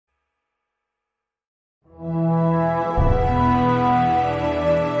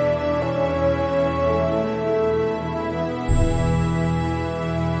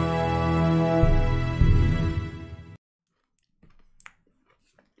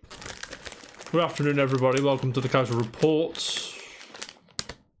Good afternoon, everybody. Welcome to the Casual Report.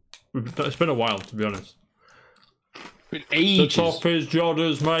 It's been a while, to be honest. The top is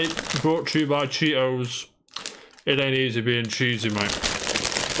Jodders, mate. Brought to you by Cheetos. It ain't easy being cheesy, mate.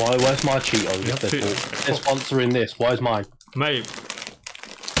 Where's my Cheetos? They're sponsoring this. Where's mine? Mate,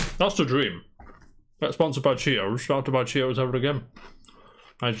 that's the dream. Get sponsored by Cheetos. Don't have to buy Cheetos ever again.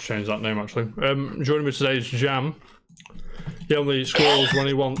 I just changed that name, actually. Joining me today is Jam. He only scrolls when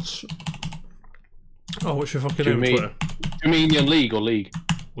he wants... Oh, what's your fucking name on Twitter? Do you mean in League or League?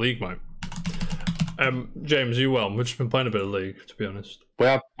 League, mate. James, you well? We've just been playing a bit of League, to be honest. We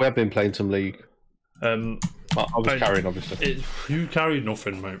have been playing some League. I was carrying, obviously. You carried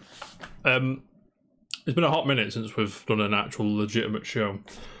nothing, mate. It's been a hot minute since we've done an actual legitimate show.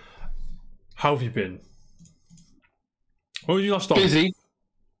 How have you been? When were you last on? Busy.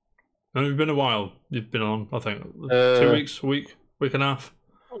 No, it's been a while. You've been on, I think, 2 weeks, week and a half.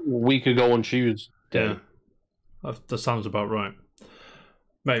 A week ago on Tuesday. Yeah, that sounds about right.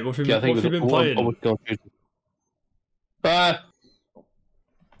 Mate, what have you been playing?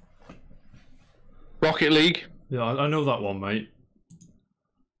 Rocket League. Yeah, I know that one, mate.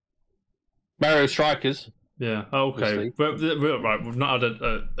 Mario Strikers. Yeah. Okay. Right. We've not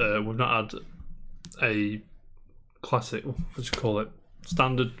had a classic. What do you call it?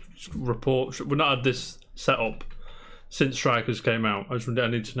 Standard report. We've not had this set up since Strikers came out. I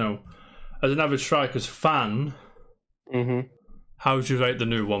need to know, as an avid Strikers fan, how would you rate the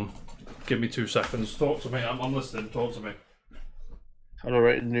new one? Give me 2 seconds. Talk to me. I'm listening. Talk to me. How do I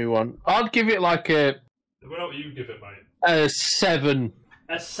rate the new one? I'd give it like a... What would you give it, mate? A 7.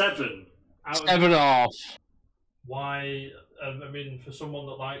 A 7? 7.5. Why? I mean, for someone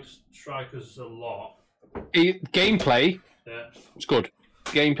that likes Strikers a lot... Gameplay, yeah, it's good.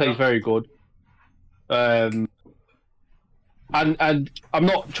 Gameplay is very good. And I'm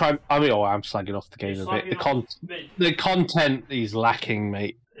not trying... I mean, I'm slagging off the game a bit. The content is lacking,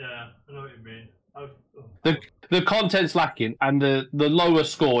 mate. Yeah, I know what you mean. The content's lacking, and the lower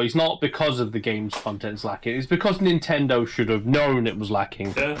score is not because of the game's content's lacking. It's because Nintendo should have known it was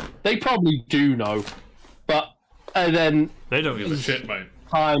lacking. Yeah. They probably do know, but then they don't give a shit, mate.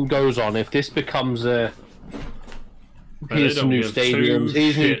 Time goes on. If this becomes a here's some new stadiums,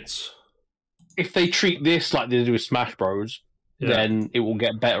 if they treat this like they do with Smash Bros, then it will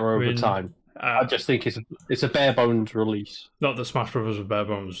get better over time. I just think it's a bare bones release. Not that Smash Bros was bare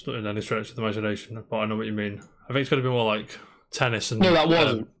bones in any stretch of the imagination, but I know what you mean. I think it's going to be more like tennis and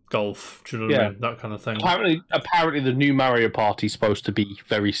golf. Do you know what I mean? That kind of thing. Apparently, the new Mario Party is supposed to be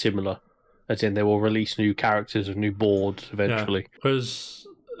very similar, as in they will release new characters and new boards eventually. So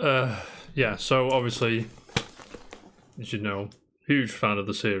obviously, as you know, huge fan of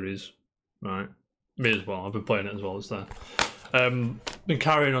the series, right? Me as well. I've been playing it as well as that. Been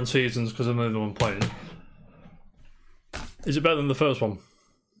carrying on seasons because I'm the only one playing. Is it better than the first one?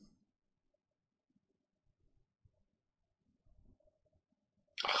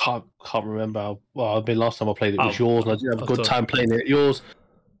 I can't remember. Well, I mean, last time I played it was yours, and I didn't have a good time playing it at yours.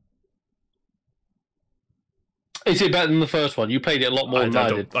 Is it better than the first one? You played it a lot more than I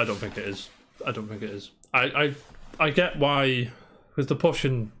did. I don't think it is. I don't think it is. I get why, because they're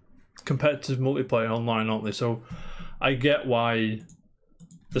pushing competitive multiplayer online, aren't they? So I get why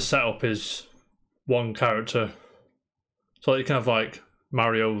the setup is one character. So you can have like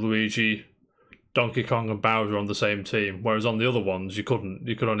Mario, Luigi, Donkey Kong and Bowser on the same team, whereas on the other ones you couldn't.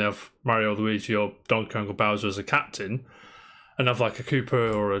 You could only have Mario, Luigi or Donkey Kong or Bowser as a captain and have like a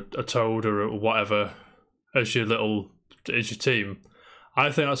Koopa or a Toad or whatever as your team. I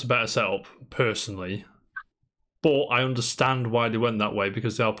think that's a better setup, personally. But I understand why they went that way,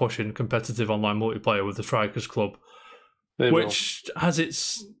 because they are pushing competitive online multiplayer with the Strikers Club. Which has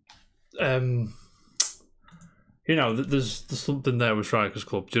its, there's something there with Strikers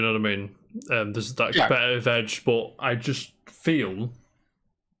Club. Do you know what I mean? There's that competitive edge, but I just feel,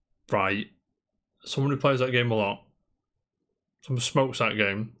 right, someone who plays that game a lot, someone smokes that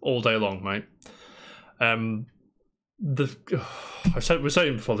game all day long, mate. We're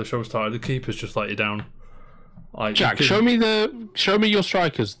saying before the show started, the keepers just let you down. Like, Jack, show me your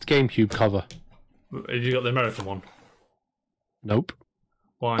Strikers GameCube cover. Have you got the American one? Nope.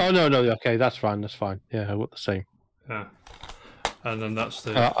 Why? Oh no, okay, that's fine. Yeah, I got the same. Yeah, and then that's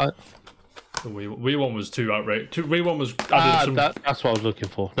the Wii one was too outrageous. Wii one was added that's what I was looking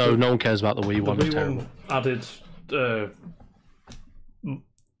for. No one cares about the Wii one. The Wii one added. The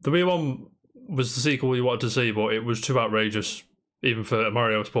Wii one was the sequel you wanted to see, but it was too outrageous. Even for a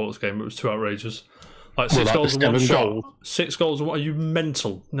Mario sports game, it was too outrageous. Like 6 goals in one shot. 6 goals in one. Are you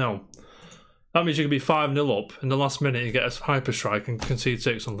mental? No. That means you can be 5-0 up in the last minute. You get a hyper strike and concede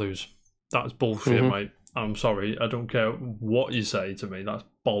 6 and lose. That's bullshit, mate. I'm sorry. I don't care what you say to me. That's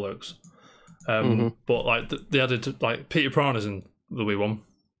bollocks. But like they added like Peter Piranha's in the Wii one,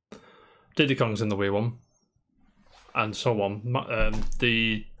 Diddy Kong's in the Wii one, and so on.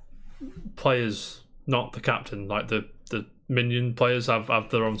 The players, not the captain, like the minion players have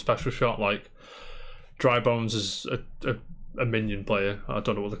their own special shot. Like Dry Bones is a minion player. I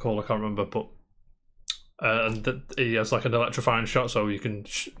don't know what they call. I can't remember, but. And he has like an electrifying shot, so you can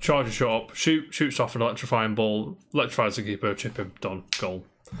charge a shot up, shoots off an electrifying ball, electrifies the keeper, chip him, done, goal.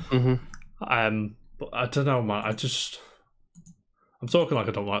 But I don't know, man. I'm talking like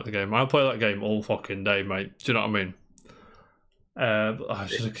I don't like the game. I play that game all fucking day, mate. Do you know what I mean?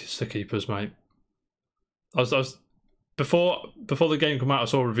 It's the keepers, mate. I was before the game came out. I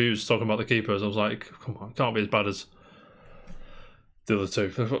saw reviews talking about the keepers. I was like, come on, it can't be as bad as the other two.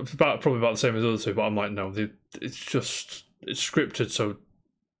 Probably about the same as the other two, but I'm like, no, it's scripted, so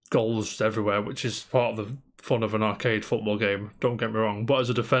goals everywhere, which is part of the fun of an arcade football game. Don't get me wrong, but as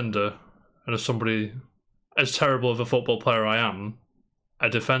a defender and as somebody as terrible of a football player I am,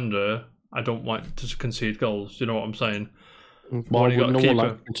 a defender, I don't like to concede goals. You know what I'm saying? Why would no one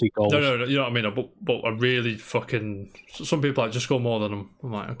like to concede goals? No, you know what I mean. But I really fucking. Some people like just score more than them.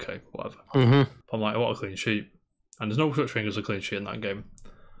 I'm like, okay, whatever. I'm like, what a clean sheet. And there's no such thing as a clean sheet in that game.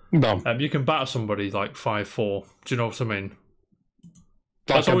 No. You can batter somebody like 5-4. Do you know what I mean?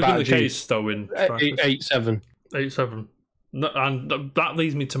 Like that's always been the case, though, in 8-7. 8-7. And that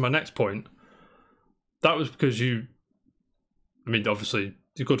leads me to my next point. That was because you... I mean, obviously,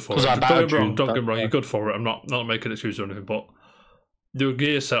 you're good for it. Don't get me wrong, you're good for it. I'm not making excuses or anything, but your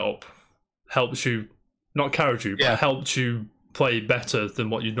gear setup helps you, not encourage you, but helps you play better than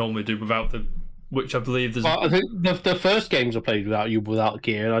what you normally do without the... Which I believe there's... I think the first games I played without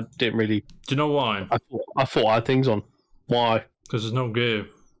gear, and I didn't really... Do you know why? I thought I had things on. Why? Because there's no gear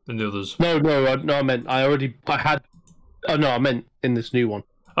in the others. No, I meant I had... Oh, no, I meant in this new one.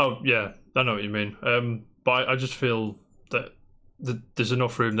 Oh, yeah, I know what you mean. But I just feel that there's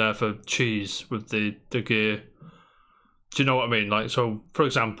enough room there for cheese with the gear. Do you know what I mean? Like, so, for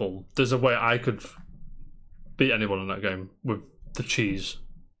example, there's a way I could beat anyone in that game with the cheese.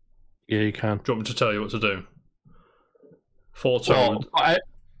 Yeah, you can. Do you want me to tell you what to do? Four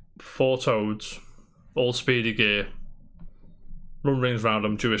toads, all speedy gear. Run rings round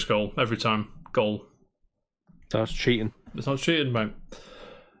them, Jewish goal, every time. Goal. That's cheating. It's not cheating, mate.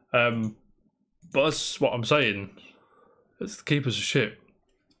 But that's what I'm saying. It's the keepers are shit.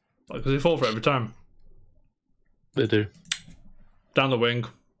 Like, because they fall for it every time. They do. Down the wing.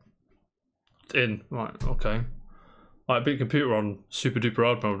 In. Like, okay. Like, beat computer on super duper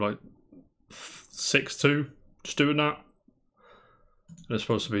hard mode, like 6-2, just doing that. And it's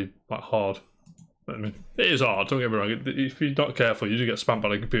supposed to be like hard. But, I mean, it is hard, don't get me wrong. If you're not careful, you do get spammed by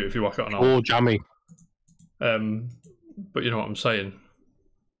the computer if you whack it on hard. Oh, jammy. But you know what I'm saying.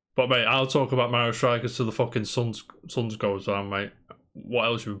 But mate, I'll talk about Mario Strikers till the fucking sun's goes down, mate. What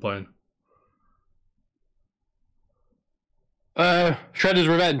else you been playing? Shredder's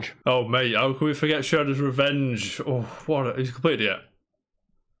Revenge. Oh mate, how can we forget Shredder's Revenge? Oh, what? Have you completed it yet?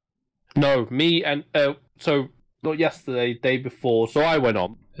 No, me and so not yesterday, day before. So I went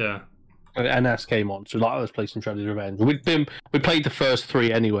on. Yeah. And NS came on, so like, let's play some Shredder's Revenge. We played the first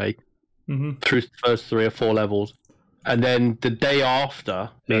 3 anyway, through the first 3 or 4 levels, and then the day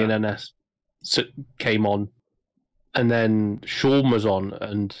after, me and NS came on, and then Sean was on,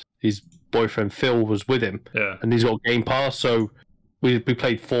 and his boyfriend Phil was with him, and he's got Game Pass, so we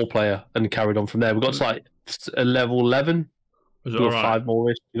played 4-player and carried on from there. We got to like a level 11, was it all right? 5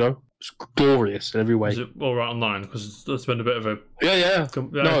 more, you know. It's glorious in every way. Is it all right online? Because there's been a bit of a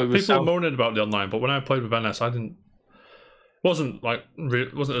no. People are moaning about the online, but when I played with NS, I didn't. Wasn't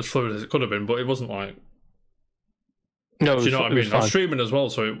as fluid as it could have been, but it wasn't like. No, do you know what I mean? I was streaming as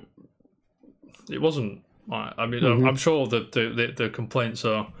well, so it wasn't. Like, I mean, I'm sure that the complaints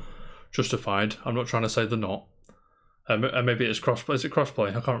are justified. I'm not trying to say they're not. And maybe it's crossplay. Is it crossplay?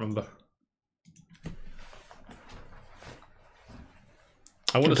 I can't remember.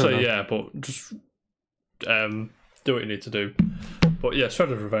 I want to say yeah, but just do what you need to do. But yeah,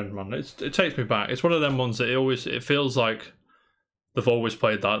 Shredder's Revenge, man. It takes me back. It's one of them ones that it feels like they've always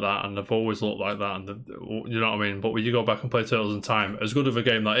played like that and they've always looked like that, and you know what I mean. But when you go back and play Turtles in Time, as good of a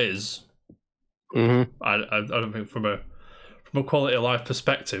game that is, I don't think from a quality of life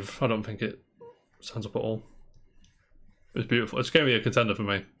perspective, I don't think it stands up at all. It's beautiful. It's going to be a contender for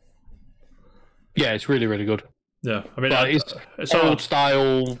me. Yeah, it's really, really good. Yeah, I mean, it's old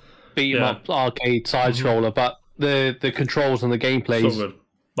style beat 'em up arcade side scroller, but the controls and the gameplay so good.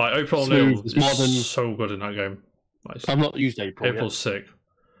 Like April O'Neil is modern, so good in that game. Like, I've not used April. April's sick.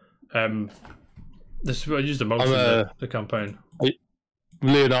 This I used the most in the campaign.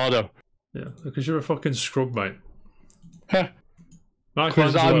 Leonardo. Yeah, because you're a fucking scrub, mate. Because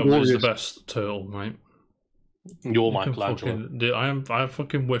Michelangelo is the best turtle, mate. You're Michelangelo. I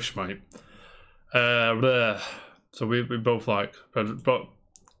fucking wish, mate. So we both like, but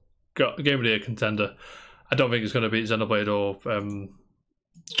got Game of the Year contender. I don't think it's going to beat Xenoblade or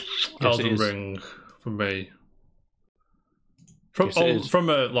Elden Ring for me. From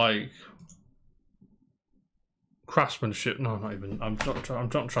a like craftsmanship. No, not even. I'm not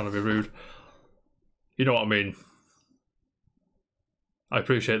trying to be rude. You know what I mean. I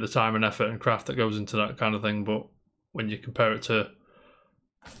appreciate the time and effort and craft that goes into that kind of thing, but when you compare it to,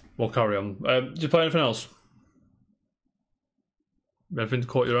 we'll carry on. Did you play anything else? Anything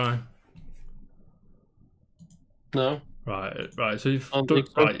caught your eye? No. Right. So you've done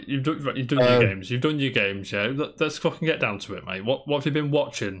your games. You've done your games. Yeah. Let's fucking get down to it, mate. What have you been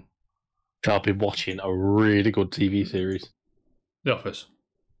watching? I've been watching a really good TV series. The Office.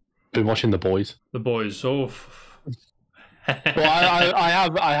 Been watching The Boys. The Boys. Oh. Well,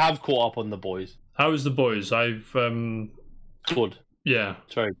 I have caught up on The Boys. How is The Boys? I've good. Yeah.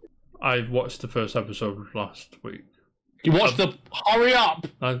 It's very good. I watched the first episode last week. You watched hurry up!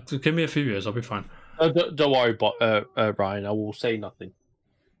 Give me a few years, I'll be fine. Don't worry, Brian. I will say nothing.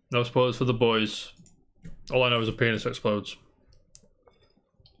 No spoilers for The Boys. All I know is a penis explodes.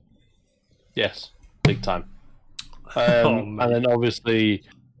 Yes, big time. And then obviously,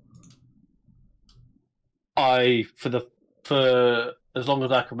 for as long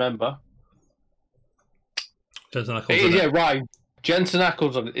as I can remember, Jensen Ackles. Yeah, right. Jensen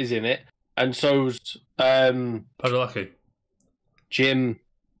Ackles is in it, and so's Padalecki. Jim.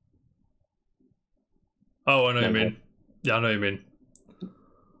 Oh, I know what you mean. Yeah, I know what you mean.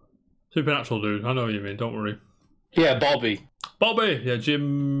 Supernatural dude. I know what you mean. Don't worry. Yeah, Bobby. Yeah,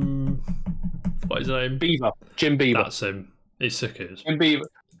 Jim. What is his name? Beaver. Jim Beaver. That's him. He's sick. He is. Jim Beaver.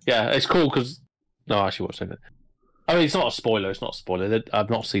 Yeah, it's cool because. No, actually, what's in it? I mean, it's not a spoiler. It's not a spoiler. I've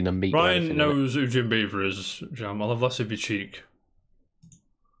not seen them meet. Ryan knows who Jim Beaver is, Jam. I'll have less of your cheek.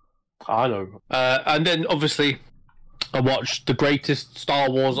 I know. And then, obviously, I watched the greatest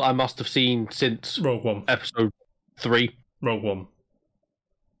Star Wars I must have seen since Rogue One. Episode 3. Rogue One.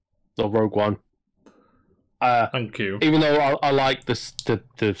 Or Rogue One. Thank you. Even though I like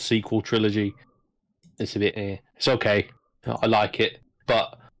the sequel trilogy, it's a bit... It's okay. I like it.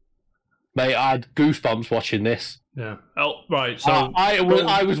 But, mate, I had goosebumps watching this. Yeah. Oh, right. So I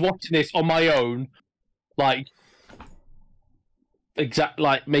was watching this on my own, like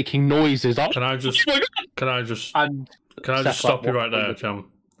making noises. Can I just stop you right there,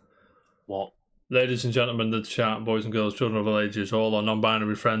 Jam? What? Ladies and gentlemen, the chat, boys and girls, children of all ages, all our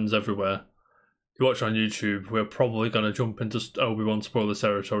non-binary friends everywhere. You watch on YouTube, we're probably going to jump into Obi-Wan spoiler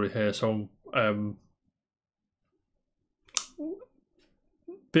territory here, so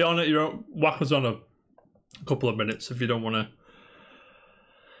be on it. Whack us on a couple of minutes if you don't want to.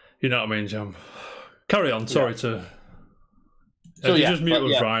 You know what I mean, Jam? Carry on. Sorry to. So you just mute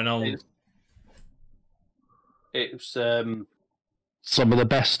with Ryan. It's some of the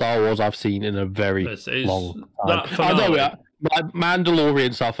best Star Wars I've seen in a very long time. I know it.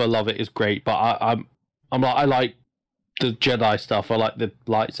 Mandalorian stuff, I love it. It's great, but I like the Jedi stuff. I like the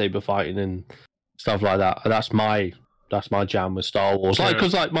lightsaber fighting and stuff like that. That's my jam with Star Wars.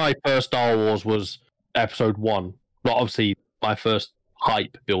 Because my first Star Wars was Episode 1. Not obviously my first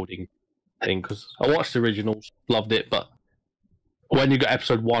hype building thing, because I watched the originals, loved it, but when you got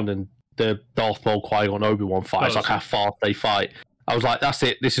Episode 1 and the Darth Maul, Qui-Gon, Obi-Wan fight, it's like how fast they fight. I was like, that's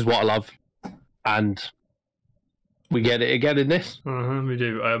it. This is what I love, and we get it again in this. We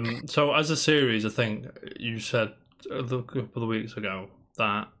do. So as a series, I think you said a couple of weeks ago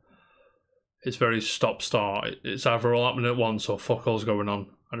that it's very stop-start. It's either all happening at once or fuck all's going on,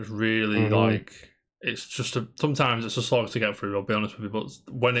 and it's really it's just sometimes it's a slog to get through. I'll be honest with you, but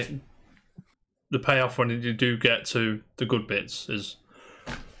when the payoff when you do get to the good bits is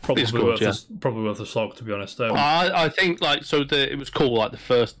probably worth a slog, to be honest. I think it was cool, the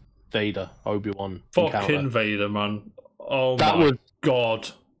first Vader Obi-Wan fucking encounter. Vader, man. Oh my god.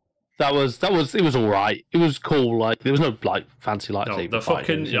 It was alright. It was cool, there was no fancy lightsaber. No, the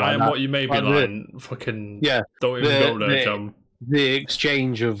fucking I am what you may be line. Fucking don't even go there, Tom. The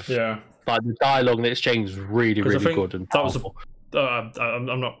exchange of the dialogue and the exchange was really, really good and powerful.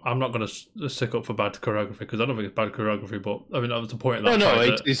 I'm not going to stick up for bad choreography, because I don't think it's bad choreography, but I mean that was the point.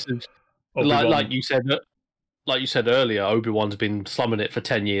 It's like you said earlier. Obi-Wan's been slumming it for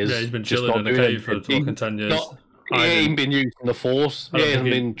 10 years. Yeah, he's been chilling in a cave for fucking 10 years. He ain't been using the Force. He hasn't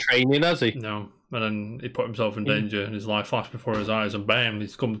been training, has he? No, and then he put himself in danger, and his life flashed before his eyes, and bam,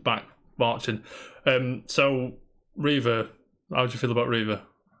 he's come back marching. So Reva, how do you feel about Reva?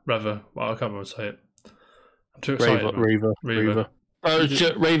 Well, I can't remember how to say it. I'm too excited. Reva.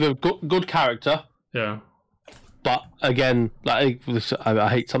 Reva, good character. Yeah. But again, like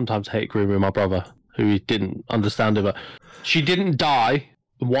I sometimes hate agreeing with my brother, who didn't understand it. But she didn't die.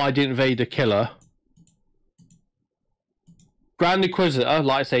 Why didn't Vader kill her? Grand Inquisitor,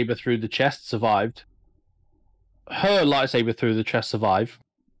 lightsaber through the chest, survived. Her lightsaber through the chest survived.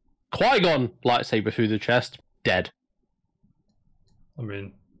 Qui-Gon, lightsaber through the chest, dead. I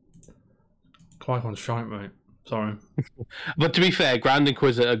mean, Qui-Gon's shite, mate. Sorry. But to be fair, Grand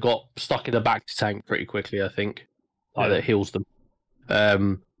Inquisitor got stuck in the back tank pretty quickly, I think. That heals them.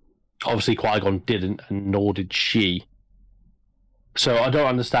 Obviously, Qui-Gon didn't, and nor did she. So I don't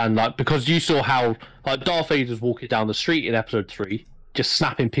understand, like, because you saw how, like, Darth Vader's walking down the street in Episode 3, just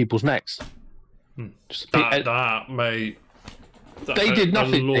snapping people's necks. That mate. They did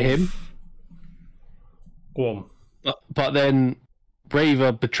nothing to him. Go on. But then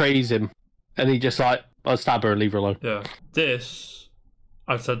Reva betrays him, and he just like, I'll stab her and leave her alone. Yeah. This,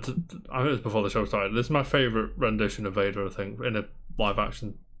 I think it was before the show started, this is my favourite rendition of Vader, I think, in a live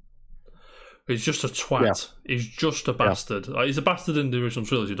action. He's just a twat. Yeah. He's just a bastard. Like, he's a bastard in the original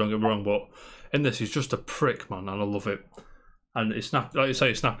trilogy, don't get me wrong, but in this, he's just a prick, man, and I love it. And he snapped, like you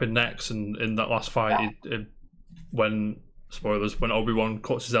say, snapping necks, and in that last fight, when Obi-Wan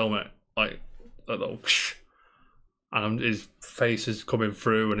cuts his helmet, like a little psh, and his face is coming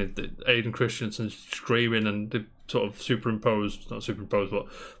through, and Aiden Christensen's screaming, and they sort of not superimposed, but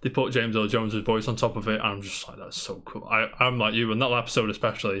they put James Earl Jones' voice on top of it, and I'm just like, that's so cool. I'm like you, and that episode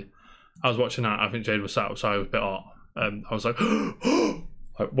especially, I was watching that, I think Jade was sat outside, I was a bit hot, and I was like,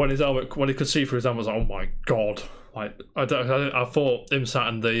 when he could see through his helmet, I was like, oh my god. Like, I thought him sat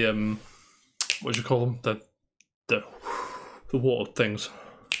in the, what do you call them? The water things.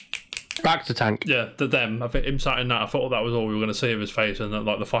 Back to tank. Yeah, them. I think him sat in that, I thought that was all we were going to see of his face, and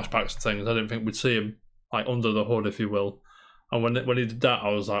like the flashbacks and things. I didn't think we'd see him like under the hood, if you will. And when he did that, I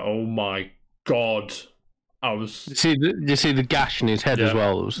was like, oh my god. You see the gash in his head as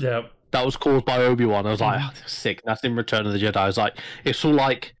well? That was caused by Obi-Wan. I was like, sick. That's in Return of the Jedi. I was like, it's all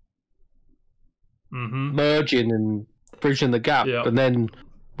like merging and bridging the gap. And then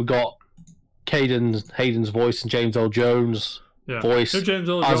we got Hayden's voice and James Earl Jones' voice. James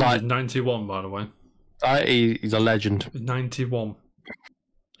Earl Jones is 91, by the way. He's a legend. He's 91.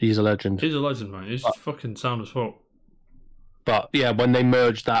 He's a legend. He's a legend, mate. He's fucking sound as fuck. But yeah, when they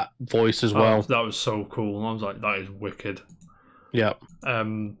merged that voice as well, that was so cool. I was like, that is wicked. Yeah.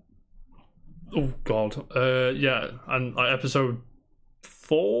 Oh god. Yeah, and like episode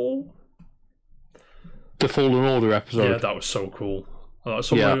 4, the Fallen Order episode. Yeah, that was so cool.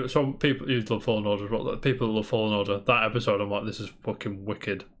 Some people you love Fallen Order, but people that love Fallen Order, that episode, I'm like, this is fucking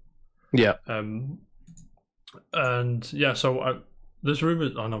wicked. Yeah. And yeah, so there's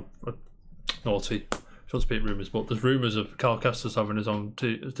rumours. I know, naughty. Shouldn't speak rumours, but there's rumours of Cal Kestis having his own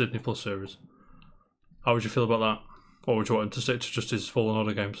Disney Plus series. How would you feel about that? Or would you want him to stick to just his Fallen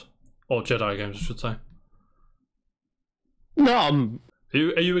Order games? Or Jedi games, I should say. No,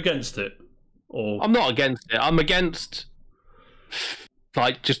 Are you against it? Or I'm not against it. I'm against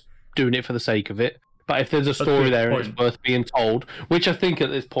like just doing it for the sake of it. But if there's a story there and it's worth being told, which I think at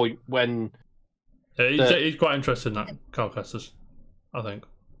this point when he's quite interested in that, Cal Kestis, I think.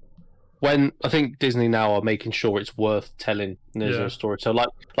 When I think Disney now are making sure it's worth telling, and there's a story. So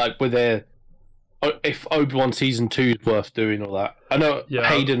like with their, if Obi-Wan season 2 is worth doing all that. I know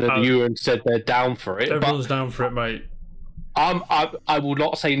Hayden and Ewan said they're down for it. Everyone's down for it, mate. I will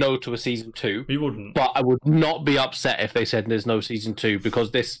not say no to a season 2. You wouldn't. But I would not be upset if they said there's no season 2,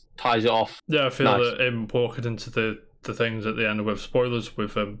 because this ties it off. Yeah, I feel that him walking into the things at the end with spoilers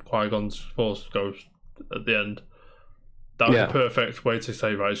with Qui-Gon's Force Ghost at the end. That was the perfect way to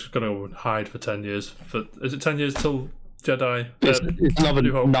say, right, he's going to go and hide for 10 years. Is it 10 years till Jedi? It's another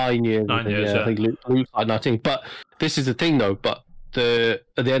 9 years. 9 years, I think Luke's like 19. But this is the thing, though. But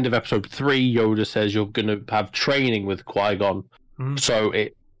at the end of episode 3, Yoda says you're going to have training with Qui-Gon. So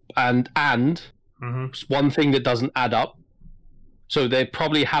one thing that doesn't add up. So they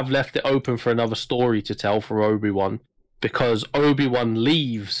probably have left it open for another story to tell for Obi-Wan, because Obi-Wan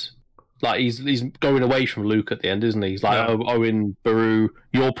leaves. Like, he's going away from Luke at the end, isn't he? He's like, Owen, Beru,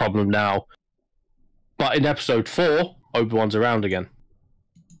 your problem now. But in episode 4, Obi-Wan's around again.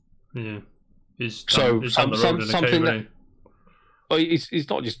 Yeah. He's something that... Oh, he's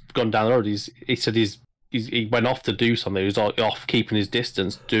not just gone down the road. He said he went off to do something. He was off keeping his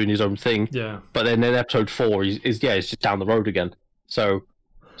distance, doing his own thing. Yeah. But then in episode 4, he's just down the road again. So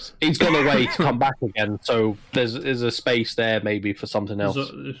He's gone away to come back again, so there's a space there maybe for something else.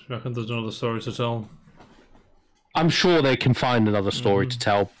 You reckon there's another story to tell? I'm sure they can find another story to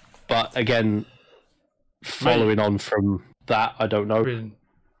tell, but again, following on from that, I don't know.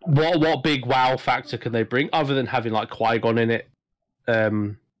 What big wow factor can they bring other than having like Qui-Gon in it?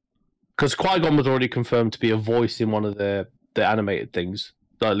 Because Qui-Gon was already confirmed to be a voice in one of the animated things.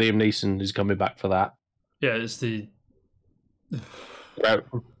 Like Liam Neeson is coming back for that. Yeah, it's the. Was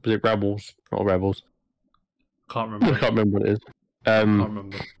it Rebels? Not Rebels. Can't remember. I can't remember what it is. Can't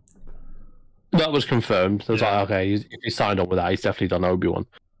remember. That was confirmed. I was like, okay, if he signed on with that, he's definitely done Obi-Wan.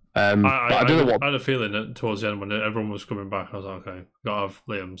 I don't know what. I had a feeling that towards the end when everyone was coming back, I was like, okay, gotta have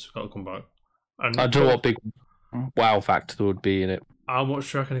Liam's, gotta come back. And I don't know what big wow factor there would be in it. How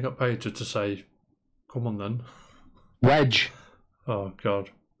much do you reckon he got paid to say, come on then? Wedge. Oh, God,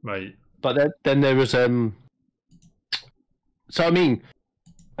 mate. But then there was... So, I mean,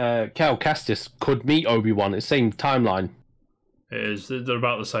 Cal Kestis could meet Obi-Wan at the same timeline. It is. They're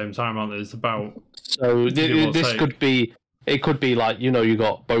about the same time, aren't they? It's about... So, this could be... It could be like, you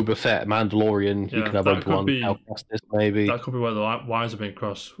got Boba Fett, Mandalorian, you could have Obi-Wan, Cal Kestis, maybe. That could be where the wires are being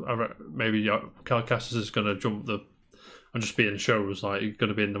crossed. Maybe Cal Kestis is going to jump and just be in shows, like he's going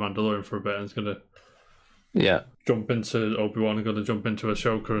to be in the Mandalorian for a bit and he's going to jump into Obi-Wan and going to jump into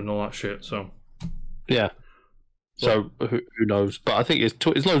Ahsoka and all that shit, so... Yeah. So, who knows? But I think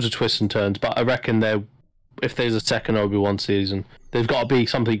it's loads of twists and turns, but I reckon if there's a second Obi-Wan season, there's got to be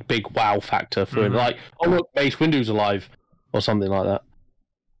something big wow factor for it. Like, oh look, Mace Windu's alive, or something like that.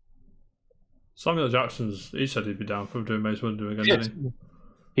 Samuel Jackson's, he said he'd be down for doing Mace Windu again, didn't he?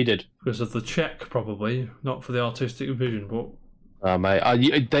 He did. Because of the check, probably. Not for the artistic vision, but... Mate, I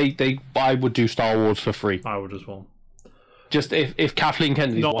would do Star Wars for free. I would as well. Just if Kathleen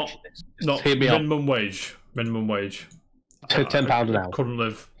Kennedy's watching this, just hit me minimum wage. Minimum wage. £10 an hour. Couldn't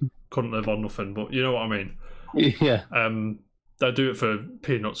live on nothing, but you know what I mean. Yeah. They'll do it for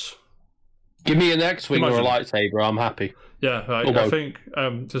peanuts. Give me an X-wing or a lightsaber, I'm happy. Yeah, I think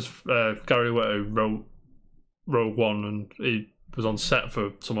Gary Whitta wrote Rogue One, and he was on set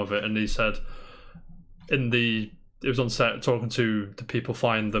for some of it, and he said it was on set talking to the people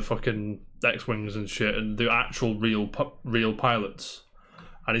flying the fucking X-wings and shit, and the actual real pilots.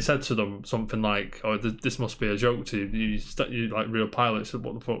 And he said to them something like, "Oh, this must be a joke to you. You like real pilots?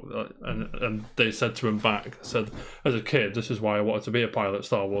 What the fuck?" And they said to him back, "said as a kid, this is why I wanted to be a pilot.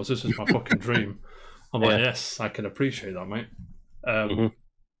 Star Wars. This is my fucking dream." I'm like, yes, I can appreciate that, mate.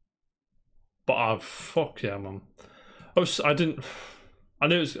 But fuck yeah, man. I thought it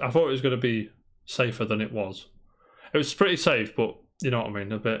was going to be safer than it was. It was pretty safe, but you know what I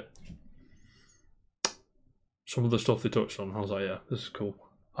mean. A bit. Some of the stuff they touched on, I was like, yeah, this is cool.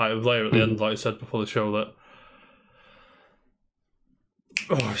 Later at the end, like I said before the show, that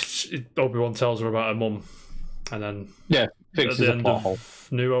Obi-Wan tells her about her mum, and then fixes at the a end pothole. of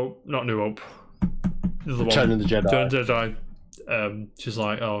not New Hope, the other one, Return of the Jedi. Return of the Jedi. She's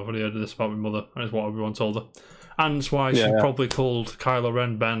like, "Oh, I've only heard this about my mother," and it's what Obi-Wan told her, and it's why she probably called Kylo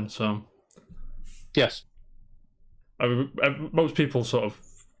Ren Ben. So, yes, most people sort of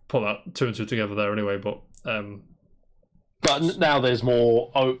put that two and two together there anyway, but. But now there's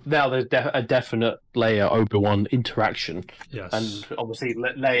more. Now there's a definite Leia Obi-Wan interaction. Yes, and obviously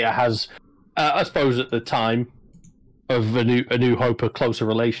Leia has, I suppose, at the time of a New Hope, a closer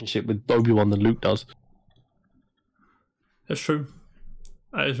relationship with Obi-Wan than Luke does. It's true.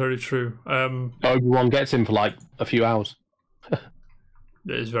 That is very true. Obi-Wan gets him for like a few hours. It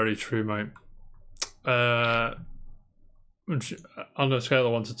is very true, mate. On a scale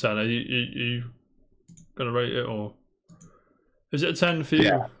of 1 to 10, are you gonna rate it, or is it a 10 for you?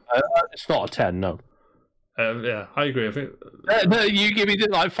 Yeah, it's not a 10, no. Yeah, I agree. I think you give me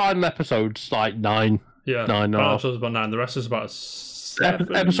like final episodes, like 9. Yeah, 9. Final episodes about 9. The rest is about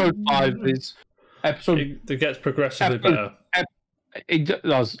 7. Episode 5 is episode. It gets progressively better. It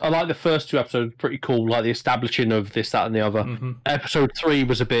does. I like the first 2 episodes, pretty cool, like the establishing of this, that, and the other. Episode 3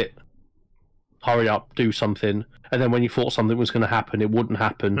 was a bit hurry up, do something, and then when you thought something was going to happen, it wouldn't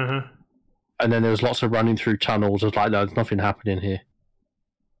happen. And then there was lots of running through tunnels. I was like, no, there's nothing happening here.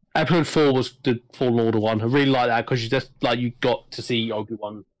 Episode 4 was the Fallen Order one. I really like that because you got to see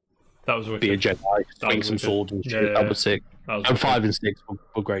Obi-Wan be a Jedi, swing some swords and shit. That was sick. And 5 and 6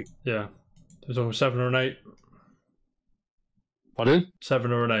 were great. Yeah. There's over 7 or an 8. Pardon?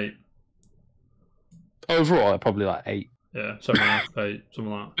 7 or an 8. Overall, probably like 8. Yeah, 7.5, 8,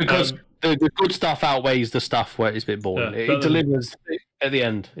 something like that. Because the good stuff outweighs the stuff where it's a bit boring. It delivers at the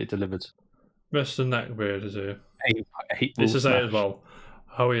end. It delivers. Mr. Neckbeard is here. I hate this is it as well.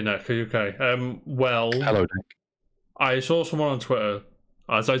 How are you, Nick? Are you okay? Well, hello, Nick. I saw someone on Twitter.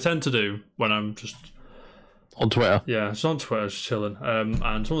 as I tend to do when I'm just on Twitter. Yeah, it's on Twitter, just chilling.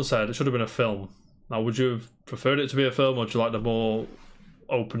 And someone said it should have been a film. Now, would you have preferred it to be a film, or do you like the more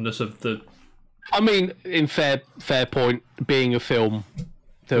openness of the? I mean, in fair point, being a film,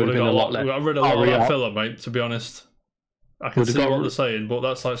 there would have been a lot less. I read a lot of that filler, mate. To be honest, I can see what they're saying, but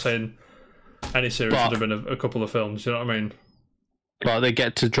that's like saying any series should have been a couple of films. You know what I mean? But they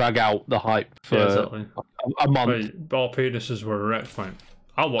get to drag out the hype for a month. Mate, our penises were erect, mate.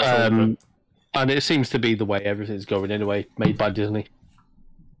 I'll watch all of it. And it seems to be the way everything's going anyway, made by Disney.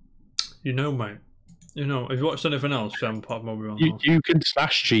 You know, mate. You know, have you watched anything else? Apart from you can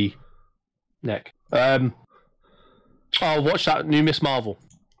slash G, Nick. I'll watch that new Miss Marvel.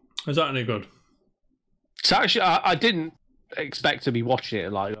 Is that any good? It's actually, I didn't expect to be watching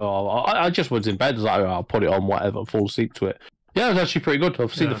it. Like, I just was in bed. I was like, I'll put it on, whatever, fall asleep to it. Yeah, it was actually pretty good.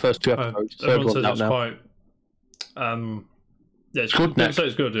 I've seen the first 2 episodes. Everyone says it's quite. Yeah, it's good. Nick. Say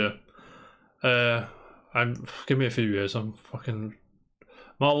it's good. Yeah. Give me a few years. I'm fucking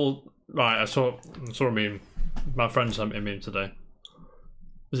Marvel. Right, I saw a meme. My friend sent me a meme today.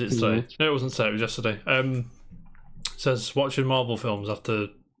 Was it today? No, it wasn't today. It was yesterday. It says watching Marvel films after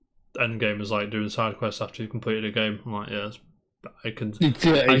Endgame is like doing side quests after you've completed a game. I'm like, yeah, I can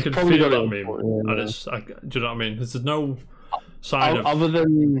feel that meme. And it's, do you know what I mean? There's no sign of other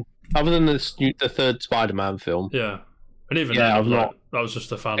than the third Spider-Man film. Yeah, and even then, that was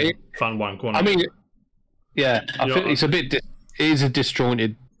just a fan wank one. I mean, yeah, I think it's a bit. It is a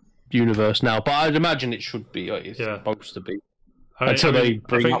disjointed universe now, but I'd imagine it should be. It's supposed to be. I think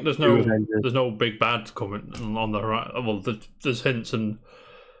there's no big bad coming on the horizon. Well, there's hints and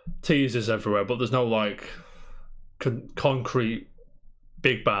teasers everywhere, but there's no like concrete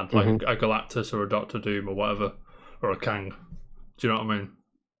big bad like a Galactus or a Doctor Doom or whatever, or a Kang. Do you know what I mean?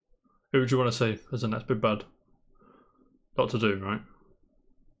 Who would you want to see as the next big bad? Doctor Doom, right?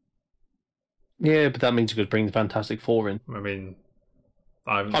 Yeah, but that means you could bring the Fantastic Four in. I mean,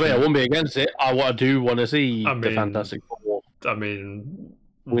 I wouldn't be against it. I do want to see the Fantastic Four. I mean,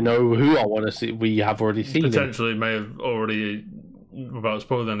 we know who I want to see. We have already seen potentially may have already, without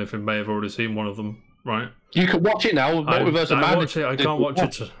spoiling anything, may have already seen one of them, right? You can watch it now. I can't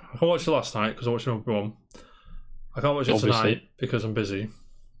watch it. I watched it last night because I watched number one. I can't watch it tonight because I'm busy.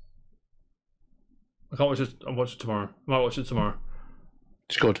 I can't watch it. I'll watch it tomorrow. I might watch it tomorrow.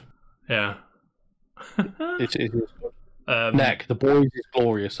 It's good. Yeah. It is good. Neck, The Boys is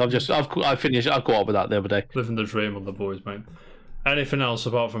glorious. I caught up with that the other day. Living the dream on The Boys, mate. Anything else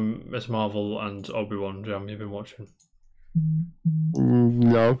apart from Miss Marvel and Obi-Wan Jam you've been watching?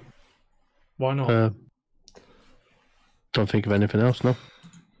 No. Why not? Don't think of anything else, no.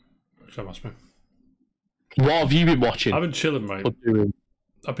 Don't ask me. What have you been watching? I've been chilling, mate.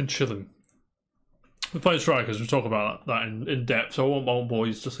 I've been chilling. We're playing Strikers. We talk about that in depth. So I want my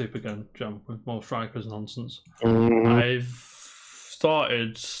boys to sleep again, Jam, with more Strikers nonsense. I've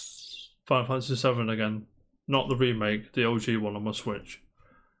started Final Fantasy VII again. Not the remake, the OG one on my Switch.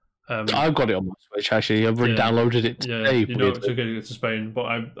 I've got it on my Switch, actually. I've already downloaded it today. Yeah, you know it's getting it to Spain. But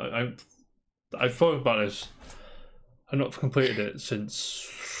I thought about this. I've not completed it since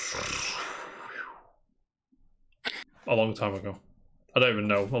a long time ago. I don't even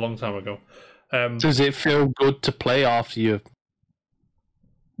know. A long time ago. Does it feel good to play after you've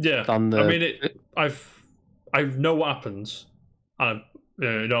done the... I mean, I know what happens. And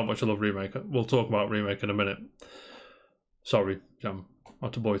you know how much I love Remake. We'll talk about Remake in a minute. Sorry, Jam. I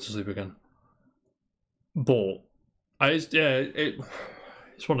have to boy to sleep again. But it's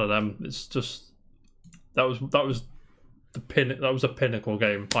one of them. It's just that was a pinnacle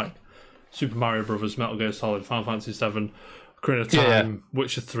game, like Super Mario Brothers, Metal Gear Solid, Final Fantasy VII, Ocarina of Time,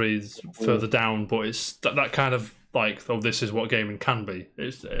 Witcher 3's further down, but it's that kind of like, this is what gaming can be.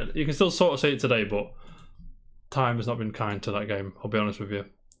 It's you can still sort of say it today, but time has not been kind to that game. I'll be honest with you.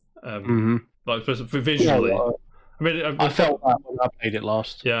 Like visually, I mean, I felt that when I played it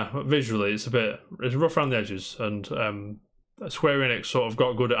last. Yeah, visually, it's rough around the edges, and Square Enix sort of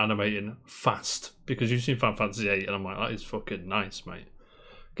got good at animating fast, because you've seen Final Fantasy VIII, and I'm like, that is fucking nice, mate.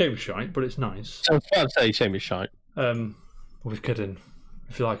 Game's shite, but it's nice. So I'd say same as shite. We're kidding.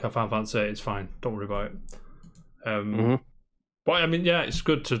 If you like Final Fantasy VIII, it's fine. Don't worry about it. But I mean, yeah, it's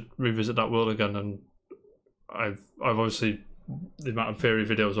good to revisit that world again, and I've obviously the amount of theory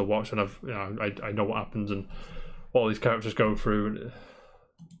videos I watch, and I know what happens and what all these characters go through. And,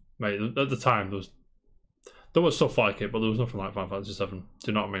 mate, at the time there was stuff like it, but there was nothing like Final Fantasy VII. Do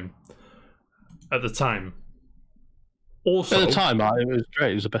you know what I mean? At the time. Also, at the time, it was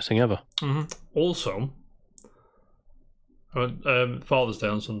great. It was the best thing ever. Also, Father's Day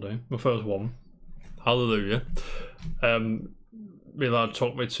on Sunday, my first one. Hallelujah. my lad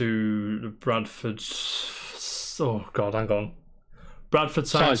took me to the Bradford. Oh God, hang on. Bradford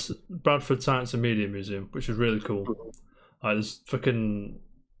Science and Media Museum, which is really cool. There's fucking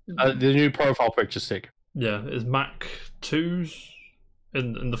the new profile picture's sick. Yeah, there's Mac 2s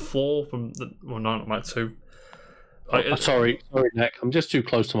in the floor from the not Mac 2. Sorry, Nick. I'm just too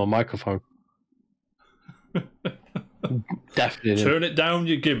close to my microphone. Definitely. Turn it down,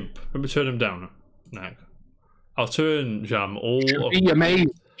 you gimp. Let me turn him down, Nick. I'll turn Jam all. Be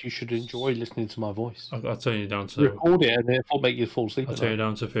amazed. You should enjoy listening to my voice. I'll turn you down to. Record it and it'll make you fall asleep. I'll turn you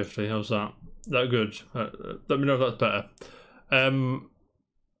down to 50. How's that? That good? Let me know if that's better.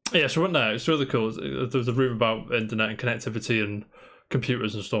 Yeah, so we went there. It's really cool. There's a room about internet and connectivity and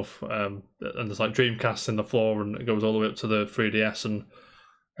computers and stuff. And there's like Dreamcast in the floor, and it goes all the way up to the 3DS and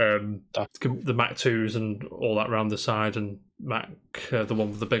the Mac 2s and all that around the side, and Mac, the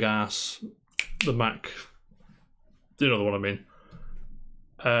one with the big ass, the Mac. You know the one I mean.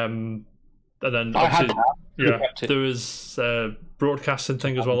 And then there was a broadcasting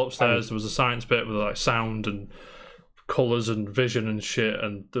thing as well upstairs. There was a science bit with like sound and colours and vision and shit.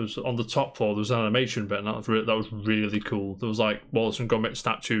 And there was on the top floor there was an animation bit, and that was really cool. There was like Wallace and Gromit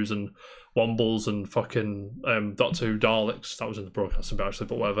statues and Wombles and fucking Doctor Who Daleks. That was in the broadcasting bit actually,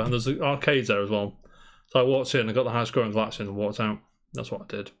 but whatever. And there's arcades there as well. So I walked in, I got the high scoring Galaxian and walked out. That's what I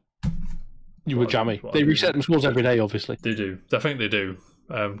did. You were jammy. They reset them scores every day, obviously. They do. I think they do.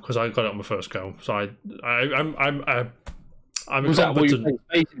 Because I got it on my first go. So I'm was that what you were playing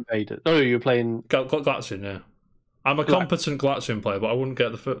Space Invaders? No, you were playing Galaxian, yeah. I'm a competent Galaxian player, but I wouldn't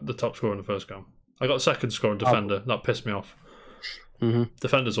get the top score in the first go. I got second score in Defender. That pissed me off.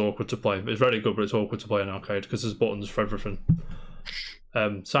 Defender's awkward to play. It's very good, but it's awkward to play in arcade because there's buttons for everything.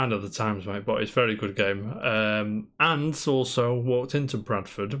 Sign of the times, mate, but it's a very good game. And also walked into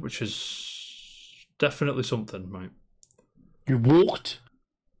Bradford, which is definitely something, mate. You walked?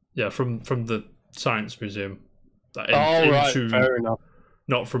 Yeah, from the Science Museum. Right, fair enough.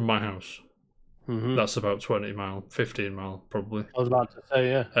 Not from my house. That's about 20 mile, 15 mile probably. I was about to say,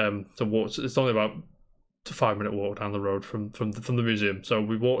 yeah. To walk, it's only about a 5-minute walk down the road from the museum. So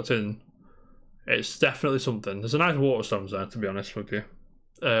we walked in. It's definitely something. There's a nice Waterstones there, to be honest with you.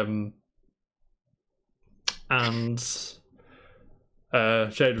 And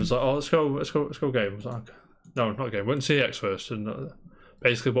Jade was like, "Oh, let's go game." I was like, "No, not game. We went to CX first." And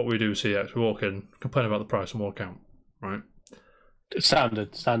basically, what we do CX, we walk in, complain about the price, and walk out. Right?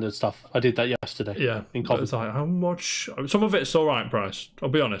 Standard stuff. I did that yesterday. Yeah, it's like how much? Some of it's all right price. I'll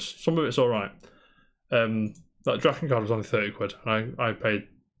be honest. Some of it's all right. That Dragon card was only 30 quid, and I paid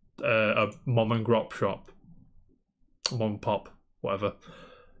a mom and grop shop, mom and pop, whatever,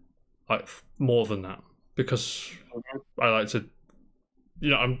 like more than that because I like to.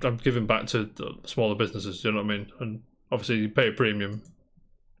 You know, I'm giving back to the smaller businesses. You know what I mean? And obviously, you pay a premium.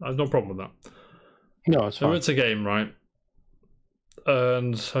 I have no problem with that. No, it's fine. I went to game, right?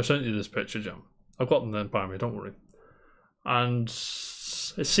 And I sent you this picture, Jam. I've got them there by me. Don't worry. And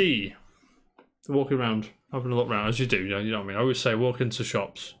see, walking around, having a look around as you do. You know what I mean? I always say walk into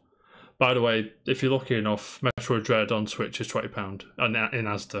shops. By the way, if you're lucky enough, Metroid Dread on Switch is £20, and in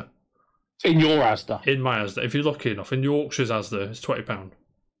Asda. In your Asda? In my Asda. If you're lucky enough. In Yorkshire's Asda, it's £20.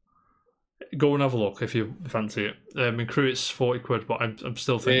 Go and have a look if you fancy it. In Crewe, it's 40 quid, but I'm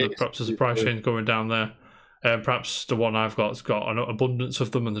still thinking that perhaps there's a price change going down there. Perhaps the one I've got's got an abundance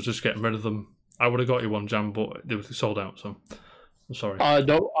of them and they're just getting rid of them. I would have got you one, Jam, but they were sold out, so I'm sorry.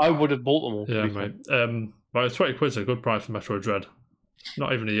 No, I would have bought them all. Yeah, mate. But 20 quid's a good price for Metroid Dread.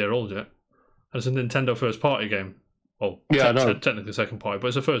 Not even a year old yet. And it's a Nintendo first party game. Well, yeah, technically second party, but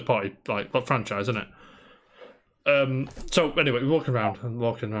it's a first party like franchise, isn't it? So anyway, we're walking around.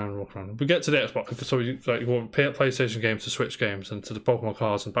 We get to the Xbox, so you go PlayStation games to Switch games and to the Pokemon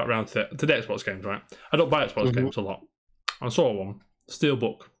cards and back around to the Xbox games, right? I don't buy Xbox games a lot. I saw one,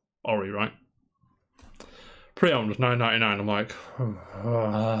 Steelbook Ori, right? Pre-owned was $9.99. I'm like,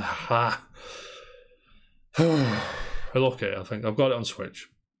 I look at it. I think I've got it on Switch.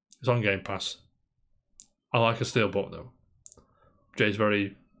 It's on Game Pass. I like a Steelbook though. Jay's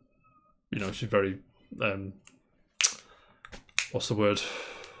very, she's very. What's the word?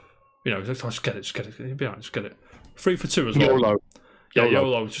 Just get it. Just get it. 3 for 2 as well. YOLO. Yeah,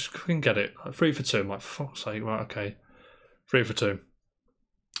 YOLO. Just fucking get it. 3 for 2. I'm like, fuck's sake. Right, okay. 3 for 2.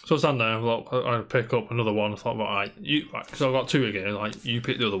 So I stand there. I pick up another one. I thought, right, because I've got 2 again. Like, you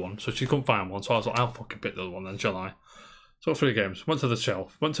pick the other one. So she couldn't find one. So I was like, I'll fucking pick the other one then, shall I? So I got 3 games. Went to the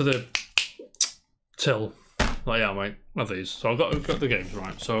shelf. Went to the till. Like, yeah, mate. Have these. So I've got the games,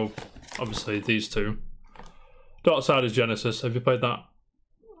 right. So obviously these 2. Darksiders Genesis, have you played that?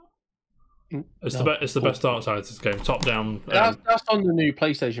 It's the best Darksiders game. Top down. That's on the new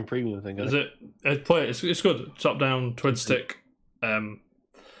PlayStation Premium thing. Isn't it? It's good. Top down twin stick.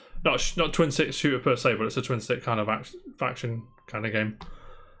 Not twin stick shooter per se, but it's a twin stick kind of action kind of game.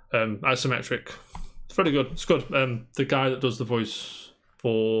 Isometric. It's very good. It's good. The guy that does the voice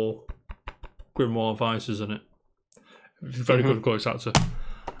for Grimoire Vice is in it. Very good voice actor.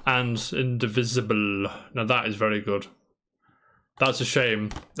 And Indivisible. Now that is very good. That's a shame.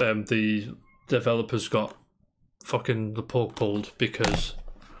 The developers got fucking the plug pulled because.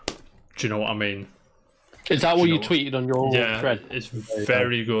 Do you know what I mean? Is that what you tweeted on your thread? It's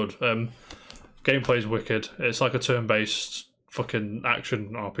very good. Gameplay's wicked. It's like a turn-based fucking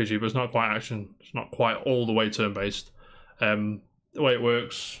action RPG, but it's not quite action. It's not quite all the way turn-based. The way it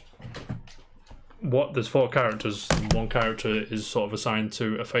works, there's 4 characters. And one character is sort of assigned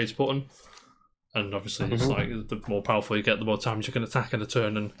to a face button, and obviously it's like the more powerful you get, the more times you can attack in a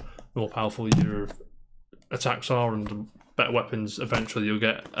turn, and the more powerful your attacks are, and the better weapons eventually you'll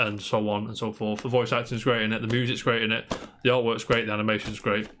get, and so on and so forth. The voice acting is great in it, the music's great in it, the artwork's great, the animation's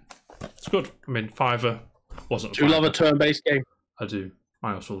great. It's good. I mean, Fiverr wasn't. Do you love a turn-based game? I do.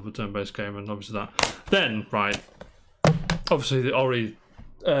 I also love a turn-based game, and obviously that. Then, right, obviously the Ori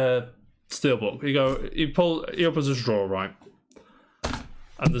Steelbook. He opens his drawer, right,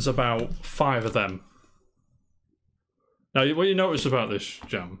 and there's about 5 of them. Now, what you notice about this,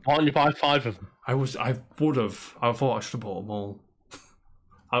 Jam? Why don't you buy 5 of them? I thought I should have bought them all.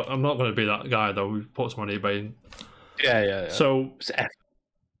 I'm not going to be that guy though. We put some on eBay. Yeah. So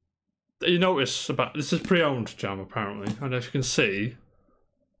you notice about this is pre-owned, Jam, apparently, and as you can see,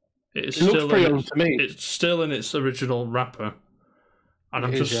 it looks pre-owned to me. It's still in its original wrapper, and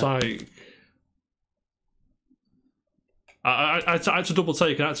I'm just like, I had to double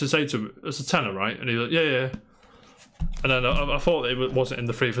take and I had to say to him, "It's a tenner, right?" And he's like, "Yeah." And then I thought it wasn't in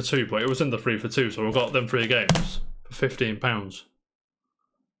the 3 for 2, but it was in the 3 for 2, so we got them 3 games for £15.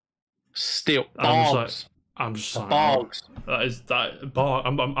 Still, bargs. I'm just like, bargs.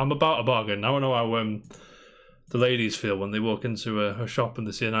 I'm about a bargain. Now I know how the ladies feel when they walk into a shop and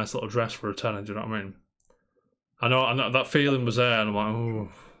they see a nice little dress for a tenner. Do you know what I mean? I know that feeling was there, and I'm like, oh,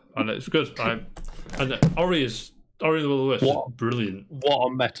 and it's good. And Ori and the Will of the Wisp is brilliant. What a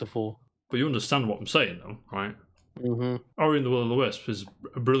metaphor! But you understand what I'm saying, though, right? Ori and the Will of the Wisp is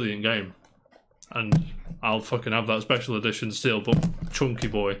a brilliant game, and I'll fucking have that special edition Steelbook chunky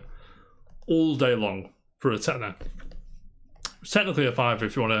boy all day long for a tenner. It's technically a 5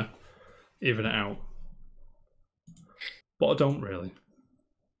 if you want to even it out, but I don't really.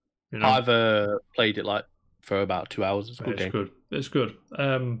 You know? I've played it like for about 2 hours. It's a good game. Good. It's good.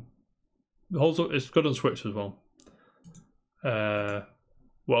 It's good on Switch as well.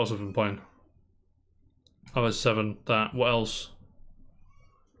 What else have I been playing? VII, that. What else?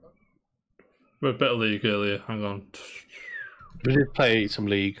 We had a bit of League earlier. Hang on. We did play some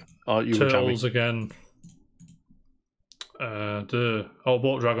League. Turtles again. I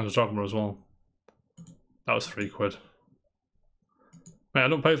bought Dragon's Dogma as well. That was £3. Mate, I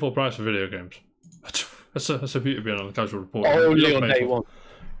don't pay full price for video games. That's a beauty of being on the casual report. Only on day one.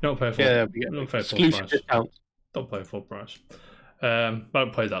 You don't pay full price. Discounts. Don't pay full price. I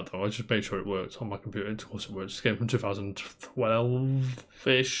don't play that though. I just made sure it worked on my computer. Of course it works. It's a game from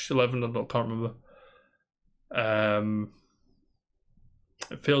 2012-ish, 11. I can't remember.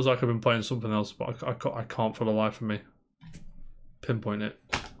 It feels like I've been playing something else, but I can't for the life of me pinpoint it.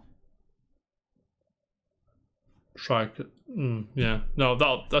 Yeah. No,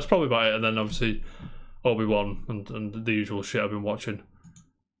 that's probably about it. And then obviously Obi-Wan and the usual shit I've been watching.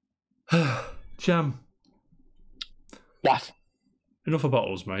 Jam. What? Enough about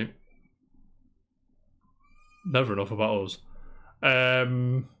us, mate. Never enough about us.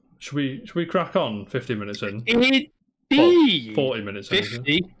 Should we crack on 50 minutes in? 40 minutes in.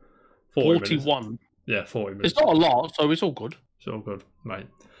 50? 41. Minutes. Yeah, 40 minutes. It's not a lot, so it's all good. It's all good, mate.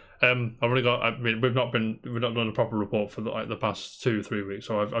 I've only got. I mean, we've not done a proper report for the past 2-3 weeks,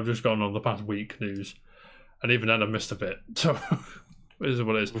 so I've just gone on the past week news, and even then I missed a bit. So it is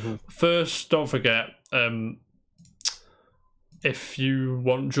what it is. First, don't forget. If you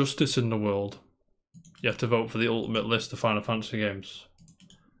want justice in the world, you have to vote for the ultimate list of Final Fantasy games.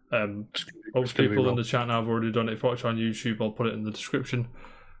 Most people in the chat now have already done it. If you watch on YouTube, I'll put it in the description.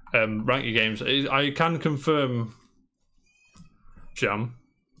 Rank your games. I can confirm, Jam,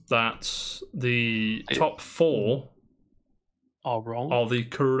 that the top 4 are wrong. Are the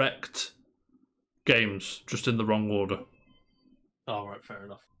correct games, just in the wrong order. Oh, right, fair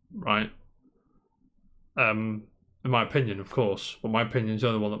enough. Right. In my opinion, of course, but my opinion is the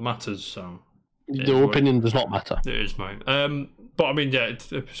only one that matters. So your opinion does not matter. It is, mate. But I mean, yeah,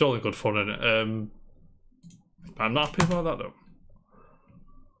 it's only good fun, isn't it? I'm not happy about that though.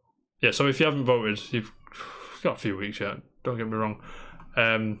 Yeah, so if you haven't voted, you've got a few weeks yet. Don't get me wrong.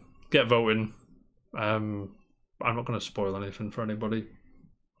 Get voting. I'm not going to spoil anything for anybody.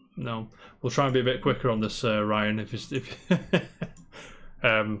 No, we'll try and be a bit quicker on this, Ryan. Because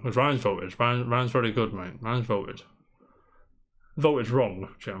Ryan's voted. Ryan's very good, mate. Ryan's voted. Voted wrong,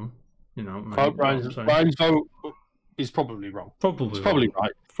 Jam. You know, mate, Ryan's vote is probably wrong. Probably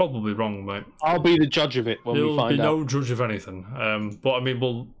right. Probably wrong, mate. I'll be the judge of it when we find out. There'll be no judge of anything. But I mean,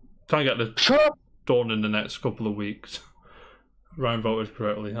 we'll try and get the done in the next couple of weeks. Ryan voted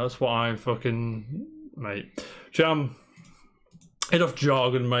correctly. That's what I fucking... Mate. Jam, enough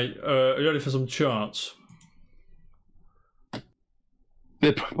jargon, mate. Are you ready for some charts?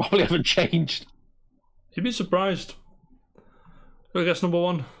 They probably haven't changed. You'd be surprised. I guess number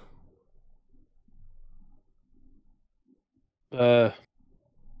one. Has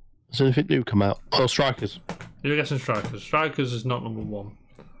anything new come out? Oh, Strikers. You're guessing Strikers. Strikers is not number one.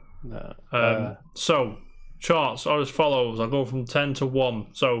 No. So, charts are as follows. I'll go from 10 to 1.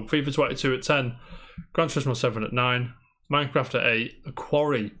 So, FIFA 22 at 10. Gran Turismo 7 at 9. Minecraft at 8. The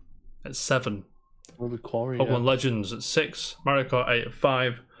Quarry at 7. The Quarry, Pokemon Legends at 6. Mario Kart 8 at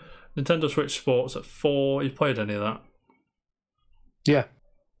 5. Nintendo Switch Sports at 4. You played any of that? Yeah.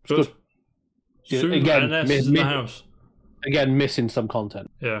 Good. Yeah, again, NS is in the house. Again, missing some content.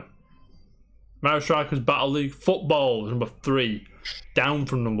 Yeah. Mario Strikers Battle League Football is number 3. Down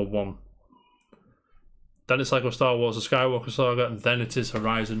from number 1. Then it's like Star Wars The Skywalker Saga, and then it is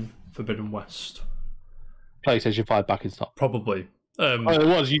Horizon Forbidden West. PlayStation 5 back in stock. Probably. It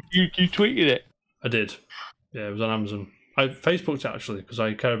was. You tweeted it. I did. Yeah, it was on Amazon. I Facebooked it actually because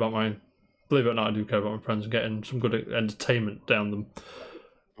I care about my... Believe it or not, I do care about my friends and getting some good entertainment down them.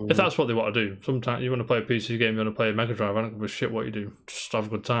 If that's what they want to do. Sometimes you want to play a PC game, you want to play a Mega Drive, I don't give a shit what you do. Just have a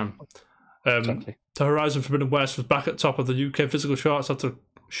good time. Exactly. The Horizon Forbidden West was back at the top of the UK physical charts after...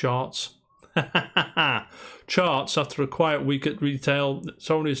 Charts after a quiet week at retail.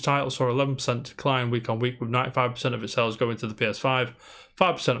 Sony's title saw 11% decline week on week, with 95% of its sales going to the PS5,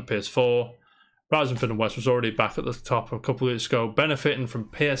 5% on PS4. Horizon Forbidden West was already back at the top a couple of weeks ago, benefiting from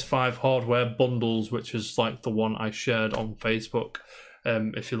PS5 hardware bundles, which is like the one I shared on Facebook.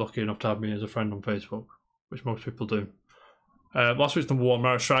 If you're lucky enough to have me as a friend on Facebook, which most people do. Last week's number 1,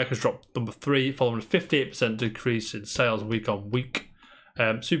 Mario Strikers dropped number 3, following a 58% decrease in sales week on week.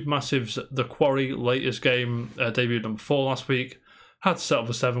 Supermassive's The Quarry, latest game, debuted number 4 last week. Had to settle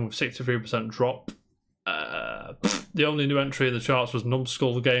for 7 with 63% drop. The only new entry in the charts was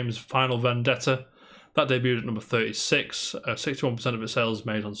Numbskull Games' Final Vendetta. That debuted at number 36. 61% of its sales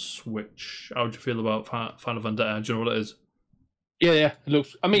made on Switch. How do you feel about Final Vendetta? Do you know what it is? Yeah. It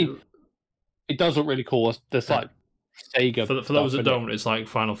looks... I mean, it does look really cool. There's like Sega. For those that don't, it's like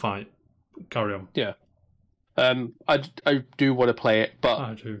Final Fight. Carry on. Yeah. I do want to play it, but...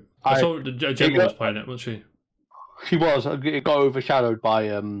 I do. I saw Gemma was playing it, wasn't she? She was. It got overshadowed by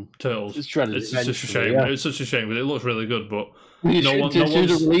Turtles. It's such a shame. Yeah. It's such a shame, but it looks really good. But no one's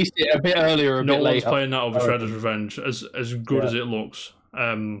released it a bit earlier. No one's playing that over Shredder's Revenge as good as it looks.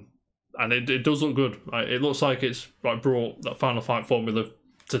 And it does look good. It looks like it's brought that Final Fight formula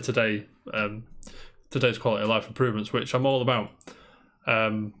to today. Today's quality of life improvements, which I'm all about.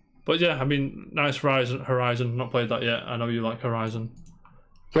 But yeah, I mean, nice Horizon. Not played that yet. I know you like Horizon.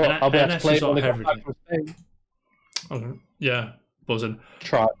 Sure, I'll be able to play it when I get back from Spain. Okay. Yeah, buzzing.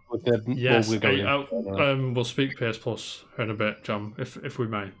 Try with the yes. We'll speak PS Plus in a bit, Jam, if we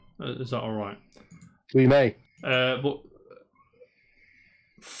may. Is that all right? We may. But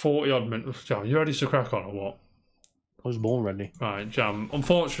 40 odd minutes, Jam. You ready to crack on or what? I was born ready. Right, Jam.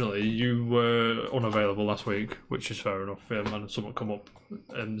 Unfortunately, you were unavailable last week, which is fair enough. Yeah, man, something come up.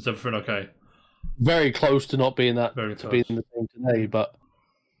 Is everything okay? Very close to not being that. Very close. To being the same today, but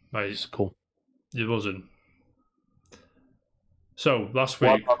mate, it's cool. You wasn't. So last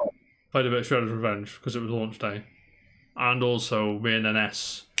week, played a bit of Shredder's Revenge because it was launch day, and also me and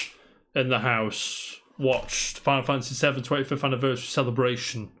NS in the house watched Final Fantasy VII 25th anniversary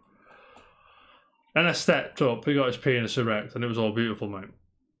celebration. NS stepped up, he got his penis erect, and it was all beautiful, mate.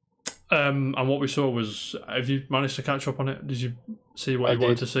 And what we saw was, have you managed to catch up on it? Did you see what you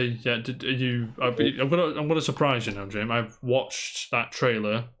wanted to see? Yeah. Did you? I'm gonna surprise you now, Jim. I've watched that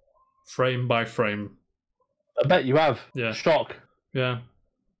trailer frame by frame. I bet you have. Yeah. Shock. Yeah.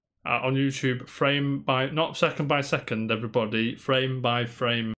 On YouTube, frame by, not second by second, everybody, frame by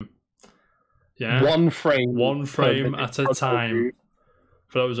frame. Yeah. One frame at a time.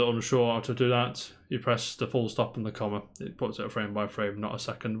 For those that are unsure how to do that, you press the full stop and the comma. It puts it frame by frame, not a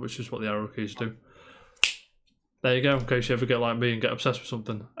second, which is what the arrow keys do. There you go, in case you ever get like me and get obsessed with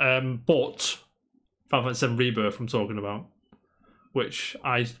something. But Final Fantasy VII Rebirth I'm talking about, which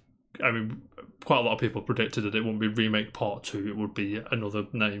I mean, quite a lot of people predicted that it wouldn't be Remake Part 2, it would be another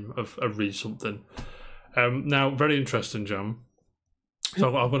name of a re-something. Now, very interesting, Jam.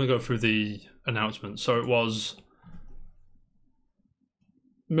 So I'm going to go through the announcement. So it was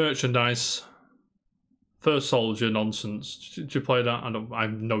merchandise, First Soldier nonsense. Did you play that? I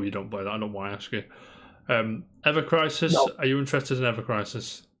know you don't play that. I don't know why I ask you. Ever Crisis. No. Are you interested in Ever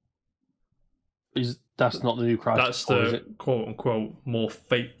Crisis? That's not the new Crisis? That's the quote unquote more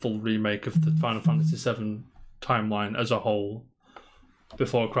faithful remake of the Final Fantasy VII timeline as a whole,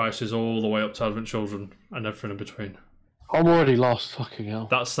 before Crisis, all the way up to Advent Children and everything in between. I'm already lost. Fucking hell.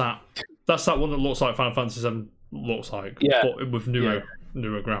 That's that one that looks like Final Fantasy VII looks like, but with newer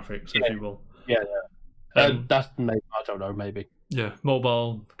graphics, if you will. That's maybe, I don't know, maybe. Yeah,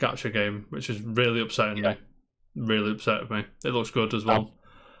 mobile gacha game, which is really upsetting me. Really upset me. It looks good as well.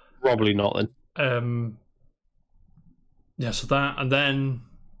 Probably not then. So that, and then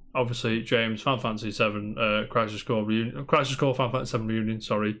obviously James, Final Fantasy VII, Crisis Core Final Fantasy VII Reunion,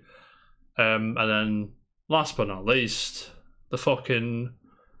 sorry. And then last but not least, the fucking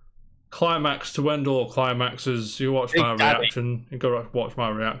climax to end all climaxes. You watch my reaction. You go watch my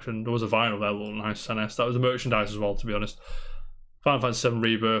reaction. There was a vinyl there, a little nice NS. That was a merchandise as well, to be honest. Final Fantasy VII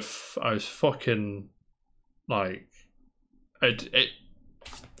Rebirth. I was fucking like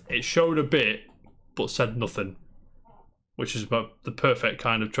it showed a bit, but said nothing, which is about the perfect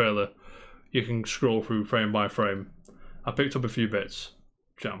kind of trailer. You can scroll through frame by frame. I picked up a few bits.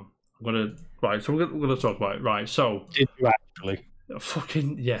 Jam. So we're gonna talk about it. Right. So. Did you actually?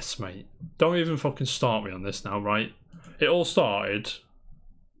 Fucking yes, mate. Don't even fucking start me on this now, right? It all started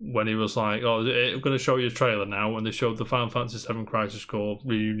when he was like, "Oh, I'm going to show you a trailer now." When they showed the Final Fantasy VII Crisis Core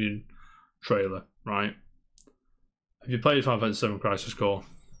reunion trailer, right? Have you played Final Fantasy VII Crisis Core?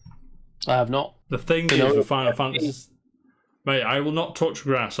 I have not. The thing is with Final Fantasy, mate, I will not touch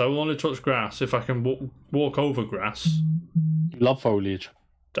grass. I will only touch grass if I can walk over grass. You love foliage.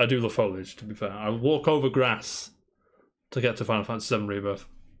 I do love foliage, to be fair. I will walk over grass to get to Final Fantasy VII Rebirth.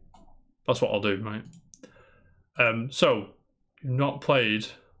 That's what I'll do, mate. So, you've not played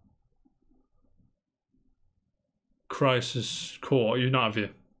Crisis Core, you've not, have you?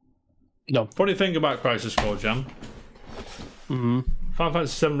 No. Funny thing about Crisis Core, Jam. Final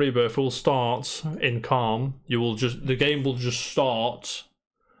Fantasy VII Rebirth will start in calm. The game will just start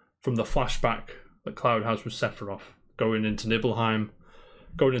from the flashback that Cloud has with Sephiroth, going into Nibelheim,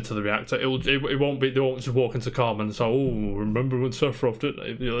 going into the reactor. It won't be. They won't just walk into calm and say, "Oh, remember when Sephiroth did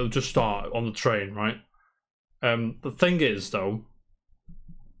it?" It'll just start on the train, right? The thing is, though,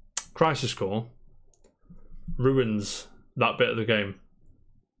 Crisis Core ruins that bit of the game.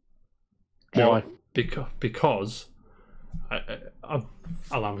 Why? Because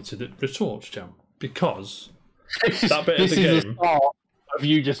allow me to retort, Jam. Because that bit of the game. Of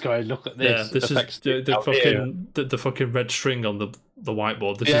you just going, look at this. Yeah, this is the fucking red string on the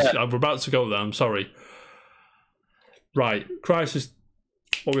whiteboard. I'm about to go there. I'm sorry. Right, Crisis.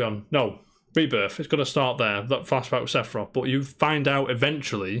 What are we on? No, Rebirth. It's going to start there. That flashback with Sephiroth, but you find out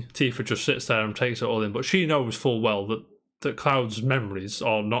eventually. Tifa just sits there and takes it all in, but she knows full well that Cloud's memories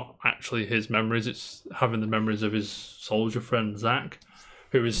are not actually his memories. It's having the memories of his soldier friend Zack,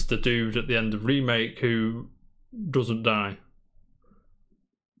 who is the dude at the end of Remake who doesn't die.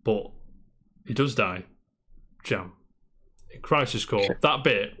 But he does die, Jam. In Crisis Core, that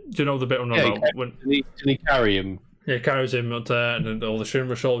bit, do you know the bit I'm not about? Did he carry him? Yeah, he carries him up there, and then all the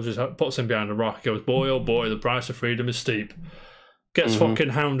Shinra soldiers puts him behind a rock. He goes, "Boy, oh boy, the price of freedom is steep." Gets fucking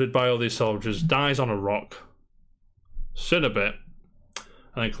hounded by all these soldiers, dies on a rock, sin a bit,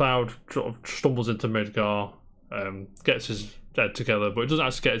 and then Cloud sort of stumbles into Midgar, gets his head together, but he doesn't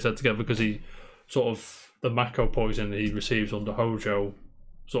actually get his head together because he sort of, the Mako poison he receives under Hojo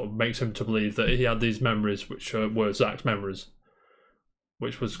sort of makes him to believe that he had these memories which were Zack's memories,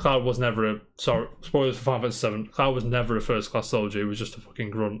 which was Cloud was never a, sorry, spoilers for Final Fantasy VII, Cloud was never a first class soldier, he was just a fucking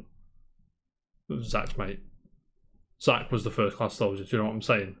grunt. It was Zack's mate. Zack was the first class soldier, do you know what I'm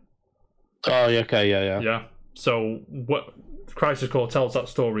saying? Oh, okay, yeah. Yeah, so what Crisis Core tells that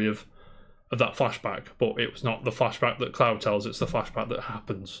story of that flashback, but it was not the flashback that Cloud tells, it's the flashback that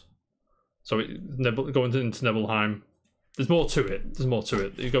happens. So going into Nibelheim, there's more to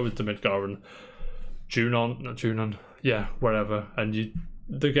it. You go into Midgar and Junon, yeah, wherever, and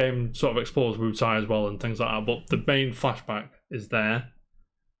the game sort of explores Wu-Tai as well and things like that. But the main flashback is there.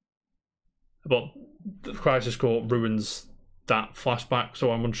 But the Crisis Core ruins that flashback,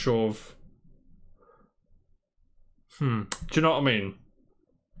 so I'm unsure of. Do you know what I mean?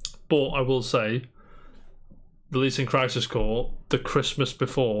 But I will say, releasing Crisis Core the Christmas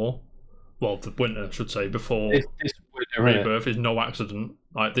before, well, the winter, I should say, before this winter, Rebirth is no accident.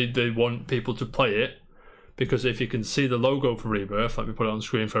 Like they want people to play it because if you can see the logo for Rebirth, let me put it on the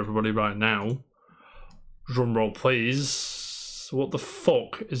screen for everybody right now. Drum roll, please. What the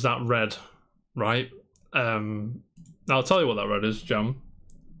fuck is that red? Right. I'll tell you what that red is, Jam.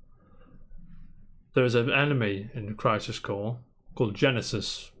 There is an enemy in Crisis Core called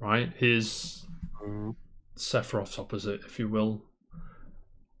Genesis, right? He's Sephiroth's opposite, if you will.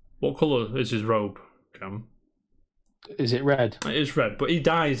 What colour is his robe, Jam? Is it red? It is red, but he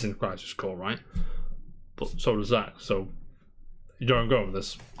dies in Crisis Core, right? But so does Zack, so you don't go with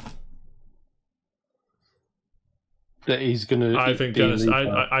this. That he's gonna. I think Genesis.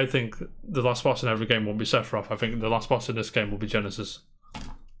 I think the last boss in every game won't be Sephiroth. I think the last boss in this game will be Genesis.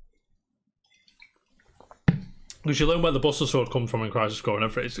 Because you learn where the Buster Sword comes from in Crisis Core and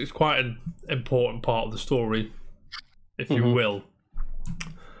everything. It's quite an important part of the story, if you will.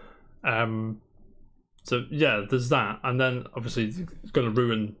 So yeah, there's that, and then obviously it's going to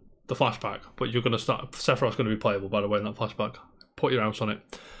ruin the flashback. But you're going to start. Sephiroth's going to be playable, by the way, in that flashback. Put your house on it.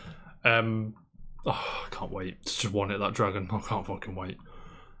 I can't wait. Just one hit that dragon. I can't fucking wait.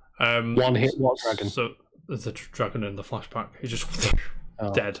 One hit what dragon? So there's a dragon in the flashback. He's just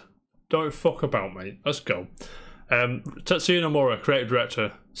dead. Don't fuck about, mate. Let's go. Tetsuya Nomura, creative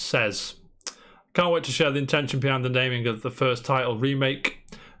director, says, "Can't wait to share the intention behind the naming of the first title remake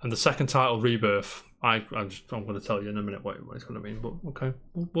and the second title rebirth. I'm going to tell you in a minute what it's going to mean, but okay,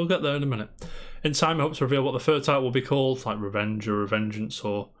 we'll get there in a minute. In time, I hope to reveal what the third title will be called, like Revenge or Revengeance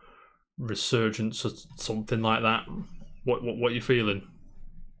or Resurgence or something like that. What are you feeling?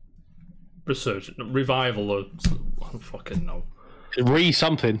 Resurgence, revival, or I don't fucking know.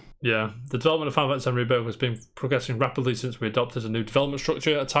 Something. Yeah, the development of Final Fantasy VII Rebirth has been progressing rapidly since we adopted a new development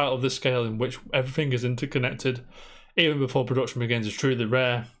structure. A title of this scale in which everything is interconnected, even before production begins, is truly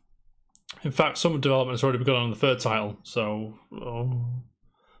rare. In fact, some development has already begun on the third title, so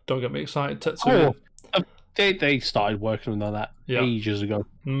don't get me excited, Tetsuya. They started working on that ages ago.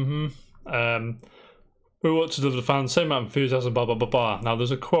 We want to deliver the fans same amount of enthusiasm, blah blah blah blah. Now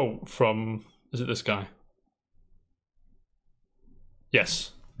there's a quote from, is it this guy?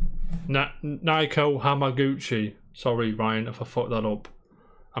 Yes, Naiko Hamaguchi. Sorry, Ryan, if I fucked that up.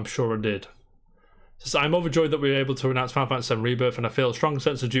 I'm sure I did. Says, I'm overjoyed that we were able to announce Final Fantasy VII Rebirth, and I feel a strong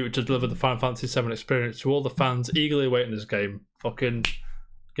sense of duty to deliver the Final Fantasy VII experience to all the fans eagerly awaiting this game. Fucking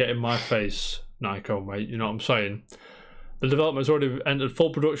get in my face, Naiko, mate. You know what I'm saying? The development has already entered full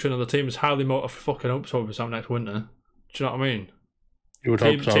production, and the team is highly motivated. Fucking hope so for next winter. Do you know what I mean? You would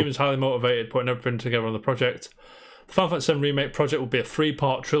hope so. The team is highly motivated, putting everything together on the project. The Final Fantasy VII Remake project will be a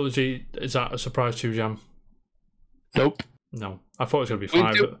 3-part trilogy. Is that a surprise to you, Jam? Nope. No. I thought it was going to be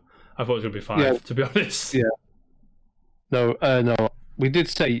 5. But I thought it was going to be 5, to be honest. Yeah. No, no. We did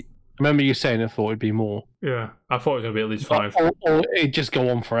say... I remember you saying I thought it'd be more. Yeah. I thought it was going to be at least 5. Or it'd just go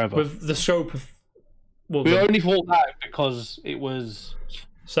on forever. With the scope of... Well, we only thought that because it was...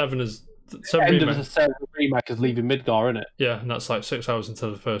 7 is... The end of the 7 remake is leaving Midgar, isn't it? Yeah, and that's like 6 hours into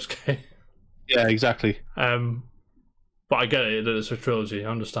the first game. Yeah, exactly. But I get it, that it's a trilogy, I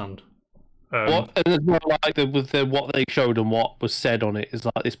understand. And it's more like with what they showed and what was said on it is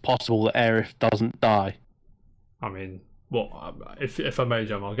like it's possible that Aerith doesn't die. I mean, if I may,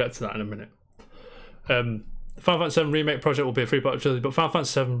 Jam, I'll get to that in a minute. The Final Fantasy VII Remake project will be a 3-part trilogy, but Final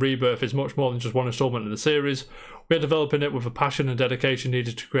Fantasy VII Rebirth is much more than just one installment in the series. We are developing it with a passion and dedication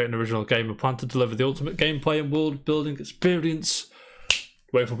needed to create an original game and plan to deliver the ultimate gameplay and world-building experience.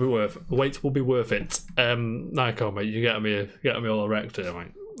 The wait will be worth it. Naiko, mate, you're getting me all erect here,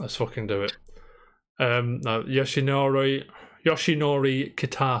 mate. Let's fucking do it. Now, Yoshinori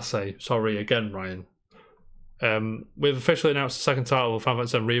Kitase. Sorry again, Ryan. We've officially announced the second title of Final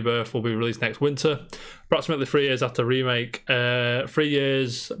Fantasy VII Rebirth will be released next winter, approximately 3 years after remake. 3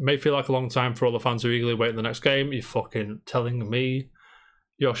 years may feel like a long time for all the fans who eagerly wait the next game. You're fucking telling me,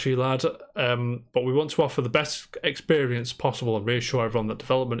 Yoshi lad. But we want to offer the best experience possible and reassure everyone that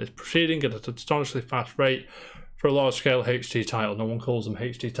development is proceeding at an astonishingly fast rate for a large-scale HD title. No one calls them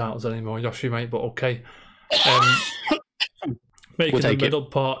HD titles anymore, Yoshi, mate, but okay. Making the middle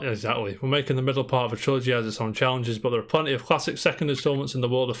part, exactly. We're making the middle part of a trilogy has its own challenges, but there are plenty of classic second installments in the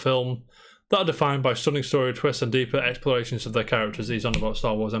world of film that are defined by stunning story twists and deeper explorations of their characters. He's on about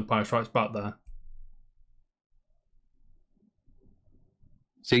Star Wars Empire Strikes Back there.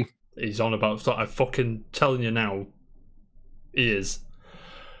 See? He's on about, I'm fucking telling you now, he is.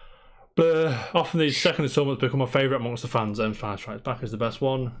 But often these second installments become a favourite amongst the fans. Empire Strikes Back is the best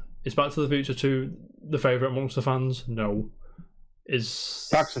one. Is Back to the Future 2 the favourite amongst the fans? No.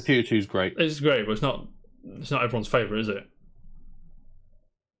 Back to the Future 2 is great. It's great, but it's not it's not everyone's favourite, is it?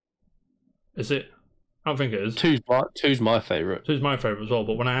 Is it? I don't think it is. Two's my favourite. Two's my favourite as well,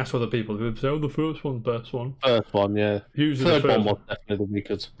 but when I ask other people, they say, oh, the first one's the best one. First one, yeah. Usually Third one was definitely the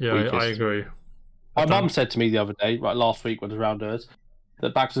weakest. Yeah, I agree. My mum said to me the other day, right, last week when it was around hers,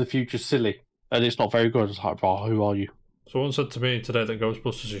 that Back to the Future's silly and it's not very good. I was like, bro, who are you? Someone said to me today that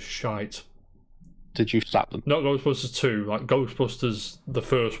Ghostbusters is shite. Did you slap them? Not Ghostbusters 2, like Ghostbusters, the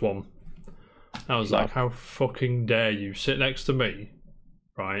first one. I was like, how fucking dare you sit next to me,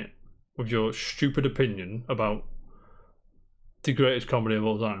 right, with your stupid opinion about the greatest comedy of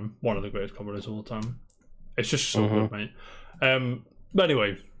all time, one of the greatest comedies of all time. It's just so good, mate. But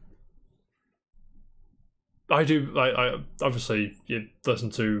anyway, I obviously you listen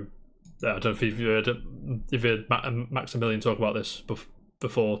to. I don't know if you've heard Maximilian talk about this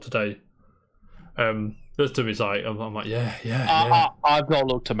before today. This to me is like I'm like yeah. I've not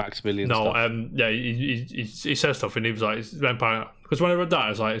looked at Maximilian. No, stuff. Yeah, he says stuff and he was like it's Empire, because when I read that I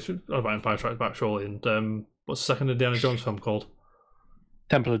was like it's about Empire Strikes Back surely, and what's the second Indiana Jones film called?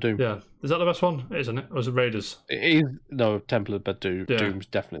 Temple of Doom. Yeah, is that the best one? Isn't it? Or is it Raiders? It is, no, Temple of Doom. Yeah. Doom's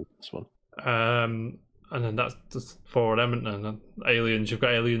definitely this one. And then that's the 4 of them, and then Aliens. You've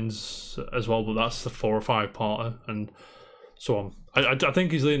got Aliens as well, but that's the 4 or 5 parter, and so on. I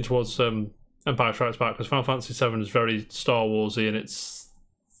think he's leaning towards Empire Strikes Back, because Final Fantasy VII is very Star Warsy, and it's,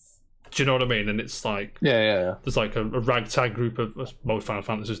 do you know what I mean? And it's like yeah. There's like a ragtag group of most Final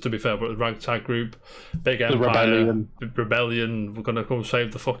Fantasies, to be fair, but a ragtag group, big empire, rebellion. We're gonna go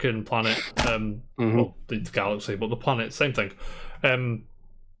save the fucking planet, well, the galaxy, but the planet, same thing. And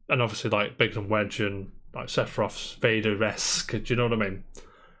obviously like Biggs and Wedge and like Sephiroth's Vader-esque. Do you know what I mean?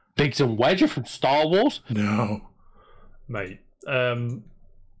 Biggs and Wedge are from Star Wars? No, mate.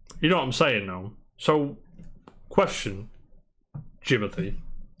 You know what I'm saying now. So, question,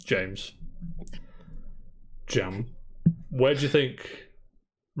 James, Jam, where do you think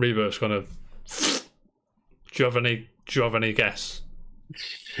Rebirth's gonna? Do you have any guess?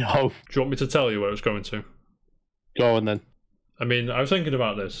 No. Do you want me to tell you where it's going to? Go on then. I mean, I was thinking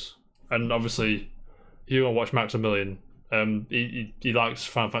about this, and obviously, you want to watch Maximilian. He likes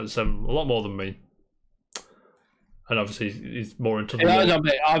Final Fantasy VII a lot more than me, and obviously he's more into the. Yeah, no,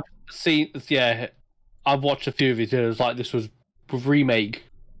 I've seen. Yeah, I've watched a few of his videos. Like this was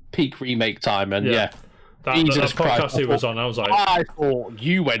peak remake time, and that podcast he was on, I was like, I thought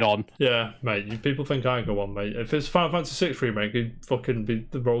you went on. Yeah, mate. People think I go on, mate. If it's Final Fantasy VI remake,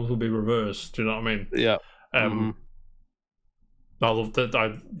 the roles will be reversed. Do you know what I mean? Yeah. I love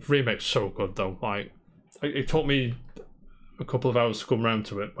that. Remake's so good though. Like, it took me a couple of hours to come around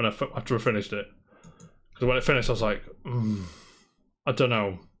to it after I finished it. Because when it finished, I was like, I don't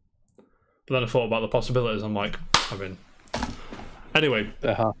know. But then I thought about the possibilities. I'm like, I'm in. Anyway,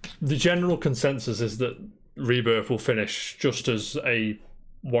 the general consensus is that Rebirth will finish just as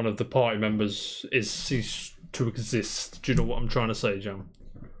one of the party members is ceased to exist. Do you know what I'm trying to say, Jam?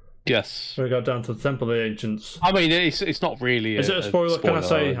 Yes. We go down to the Temple of the Ancients. I mean, it's not really. Is it a spoiler? Can I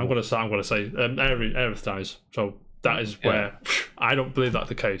say? I'm going to say. Aerith dies. So that is where I don't believe that's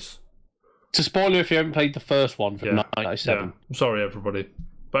the case. It's a spoiler if you haven't played the first one from 1997. Yeah. I'm sorry, everybody,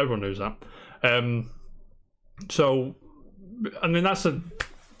 but everyone knows that. So, I mean, that's a.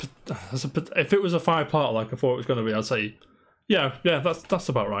 If it was a 5-part like I thought it was going to be, I'd say, yeah, that's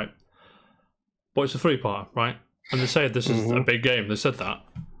about right. But it's a 3-part, right? And they said this is a big game. They said that.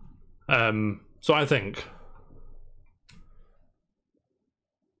 So I think,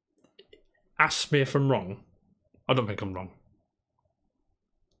 ask me if I'm wrong. I don't think I'm wrong.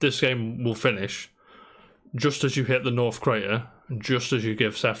 This game will finish just as you hit the North Crater, and just as you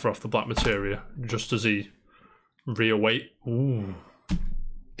give Sephiroth the Black Materia, just as he reawakens. Ooh.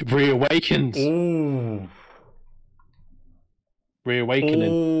 Reawakening.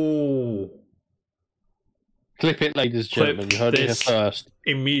 Ooh. Clip it, ladies and gentlemen. You heard it here first.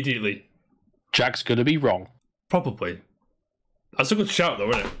 Immediately. Jack's gonna be wrong. Probably. That's a good shout, though,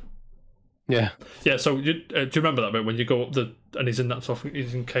 isn't it? Yeah. Yeah. So, do you remember that bit when you go up and he's in that sort of,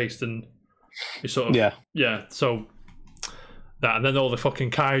 he's encased and he sort of yeah. So that, and then all the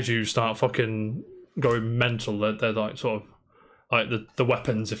fucking kaiju start fucking going mental. They're like sort of like the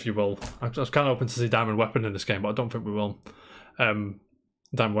weapons, if you will. I was kind of hoping to see Diamond Weapon in this game, but I don't think we will.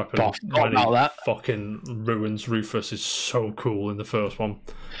 Diamond Weapon when he fucking ruins Rufus is so cool in the first one.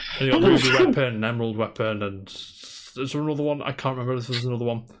 And you got Ruby Weapon, Emerald Weapon, and is there another one? I can't remember if there's another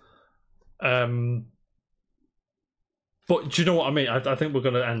one. But do you know what I mean? I think we're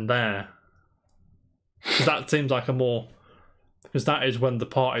going to end there. Because that seems like because that is when the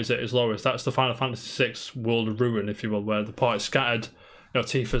party's at its lowest. That's the Final Fantasy VI World of Ruin, if you will, where the party's scattered. You know,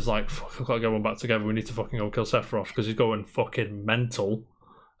 Tifa's like, fuck, I've got to get one back together. We need to fucking go kill Sephiroth because he's going fucking mental.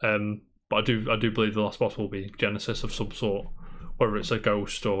 But I do believe the last boss will be Genesis of some sort, whether it's a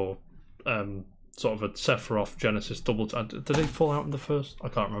ghost or sort of a Sephiroth Genesis double. Did they fall out in the first? I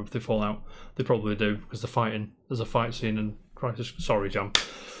can't remember if they fall out. They probably do because they're fighting. There's a fight scene in Crisis. Sorry, Jam.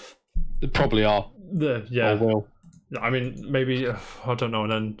 They probably are. Yeah. Or will. I mean, maybe I don't know.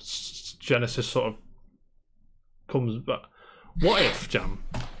 And then Genesis sort of comes back. What if, Jam?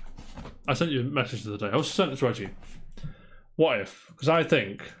 I sent you a message the other day. I was sent it to Reggie. What if? Because I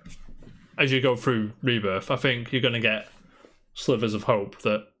think as you go through Rebirth, I think you're going to get slivers of hope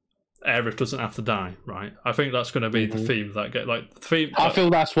that Aerith doesn't have to die, right? I think that's going to be the theme that get like the theme. I feel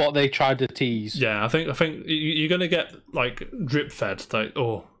that's what they tried to tease. Yeah, I think you're going to get like drip fed like,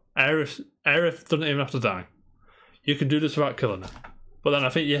 oh, Aerith doesn't even have to die. You can do this without killing her. But then I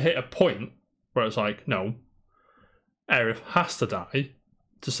think you hit a point where it's like, no, Aerith has to die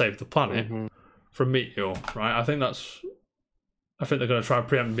to save the planet from Meteor, right? I think they're going to try and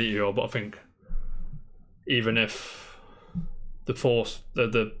preempt Meteor, but I think even if the Force,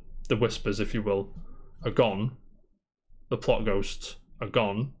 the Whispers, if you will, are gone, the plot ghosts are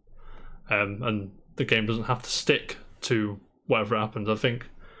gone, and the game doesn't have to stick to whatever happens. I think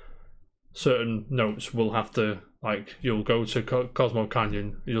certain notes will have to, like, you'll go to Cosmo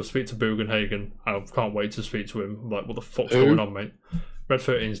Canyon, you'll speak to Bugenhagen. I can't wait to speak to him. I'm like, what the fuck's going on, mate? Red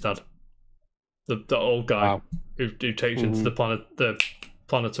 13's dad. The old guy who takes you into the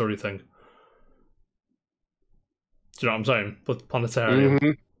planetary thing. Do you know what I'm saying?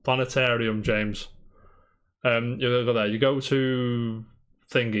 Planetarium. Planetarium, James. You go there. You go to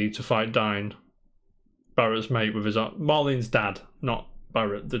Thingy to fight Dine, Barrett's mate with his Marlene's dad, not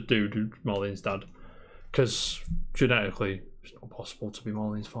Barrett, the dude who's Marlene's dad. Because genetically, it's not possible to be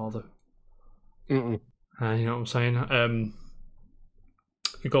Marlene's father. You know what I'm saying?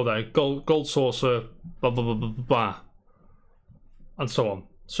 You go there, gold saucer, blah, blah, blah, blah, blah, blah, and so on.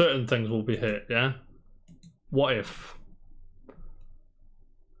 Certain things will be hit, yeah? What if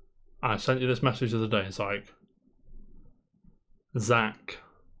I sent you this message the other day? It's like, Zack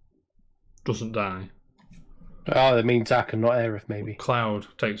doesn't die. Oh, that means Zack and not Aerith, maybe. Cloud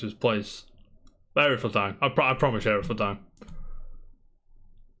takes his place. Aerith will die. I promise Aerith will die.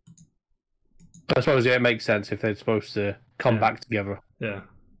 I suppose, yeah, it makes sense if they're supposed to come back together. Yeah.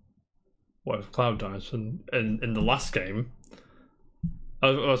 What if Cloud dies? And in the last game,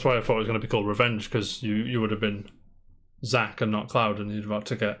 that's why I thought it was going to be called Revenge, because you would have been Zack and not Cloud, and you'd have had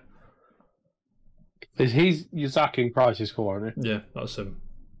to get... He's Zack in Crisis Core, isn't he? Yeah, that's him.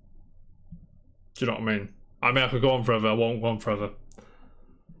 Do you know what I mean? I mean, I could go on forever. I won't go on forever.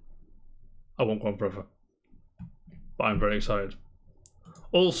 But I'm very excited.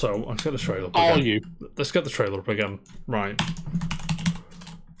 Also, let's get the trailer up again. Let's get the trailer up again. Right.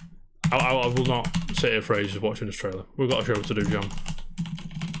 I will not sit here for ages watching this trailer. We've got a show to do, John.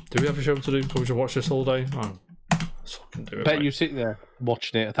 Do we have a show to do? Can we just watch this all day? Oh, let's fucking do it. Bet you sit there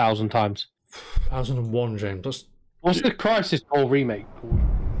watching it 1,000 times. 1001, James. What's the Crisis Core remake called?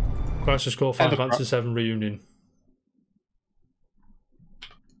 Crisis Core Final Fantasy VII Reunion.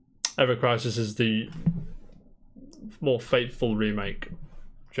 Ever Crisis is the more faithful remake.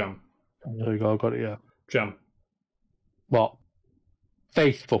 Jam. There you go, I got it, yeah. Jam. What?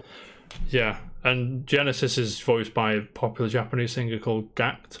 Faithful. Yeah, and Genesis is voiced by a popular Japanese singer called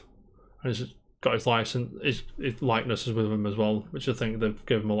Gact, and he's got his license, his likeness is with him as well, which I think they've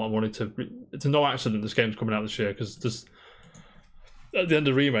given him a lot of money to. It's no accident this game's coming out this year, because there's at the end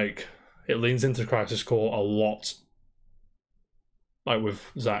of the remake, it leans into Crisis Core a lot, like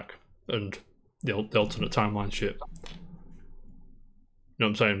with Zack and the alternate timeline shit. You know what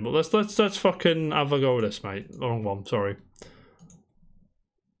I'm saying? But let's fucking have a go with this, mate. Wrong one, sorry.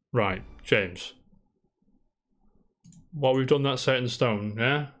 Right, James. What we've done, that's set in stone,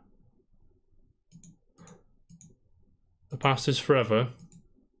 yeah? The past is forever.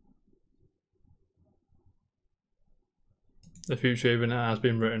 The future, even as has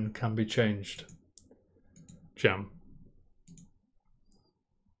been written, can be changed. Jam.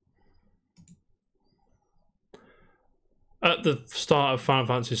 At the start of Final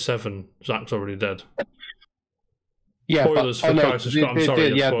Fantasy VII, Zack's already dead. Yeah, spoilers for Crisis Core. I'm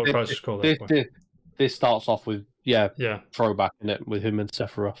sorry, Crisis Core. This starts off with throwback in it with him and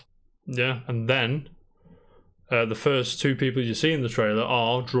Sephiroth. Yeah, and then the first two people you see in the trailer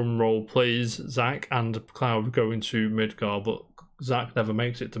are, drum roll please, Zack and Cloud going to Midgar, but Zack never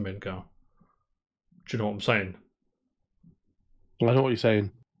makes it to Midgar. Do you know what I'm saying? I know what you're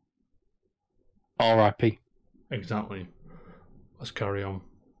saying. R.I.P. Exactly. Let's carry on.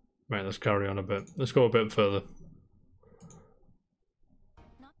 Mate, let's carry on a bit. Let's go a bit further.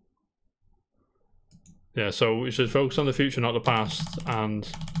 Yeah, so it should focus on the future, not the past, and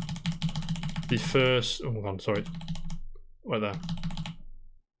the first... Oh, God, sorry. Right there.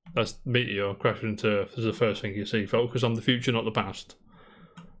 That's meteor crashing into Earth. This is the first thing you see. Focus on the future, not the past.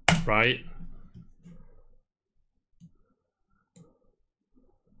 Right?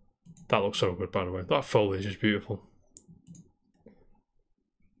 That looks so good, by the way. That foliage is beautiful.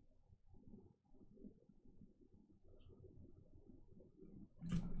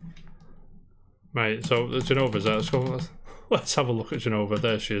 Right, so Genova's there. Let's have a look at Genova.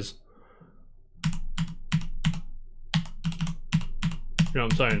 There she is. You know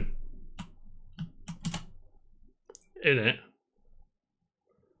what I'm saying? In it.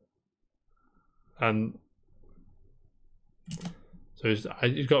 And so he's got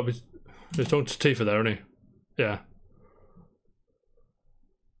to be. He's talking to Tifa there, isn't he? Yeah.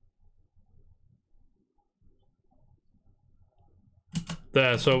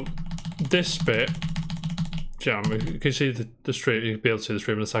 There, so this bit, Jam, you can see the stream, you'll be able to see the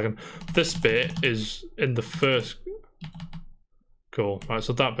stream in a second. This bit is in the first. Cool. Right,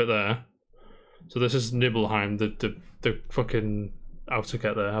 so that bit there. So this is Nibelheim, the fucking how to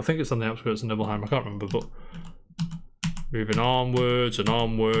get there. I think it's on the outskirts of Nibelheim, I can't remember, but moving onwards and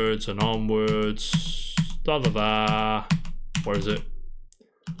onwards and onwards. Da da da. Where is it?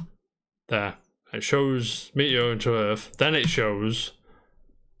 There. It shows Meteor into Earth. Then it shows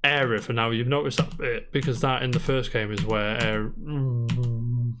Aerith, and now you've noticed that bit because that in the first game is where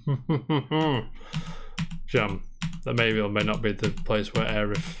Jam. That maybe or may not be the place where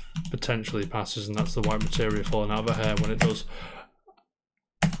Aerith potentially passes, and that's the white materia falling out of her hair when it does.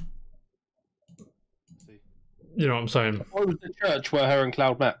 You know what I'm saying? What was the church where her and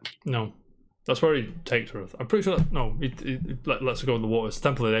Cloud met? No. That's where he takes her. I'm pretty sure that, no, he lets her go in the water. It's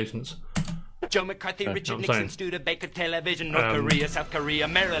Temple of Nations. Joe McCarthy, Richard Nixon, Studebaker, Television, North Korea, South Korea,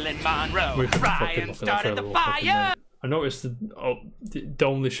 Marilyn Monroe. Ryan started the fire! I noticed they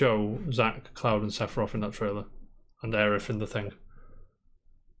only show Zack, Cloud, and Sephiroth in that trailer. And Aerith in the thing.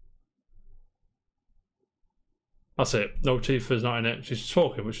 That's it. No, Tifa's not in it. She's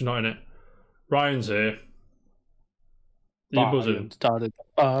talking, but she's not in it. Ryan's here. You buzzing? Started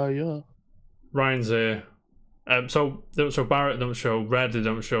the fire. Ryan's here. So they don't show Barrett, they don't show Red, they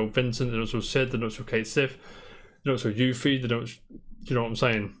don't show Vincent, they don't show Sid, they don't show Kate Sith, they don't show Yuffie, they don't. You know what I'm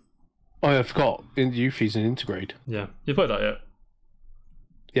saying? Oh, I forgot. Yuffie's an integrate. Yeah. You played that yet?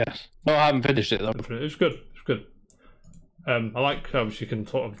 Yes. No, I haven't finished it though. It was good. It was good. I like how she can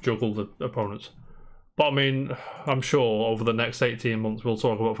sort of juggle the opponents. But I mean, I'm sure over the next 18 months we'll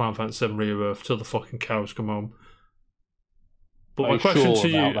talk about Final Fantasy VII Rebirth till the fucking cows come home. But my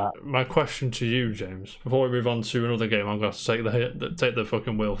question to you, James, before we move on to another game I'm going to take the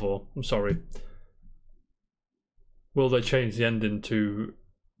fucking wheel for. I'm sorry. Will they change the ending to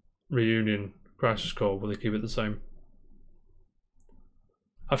Reunion Crisis Core? Will they keep it the same?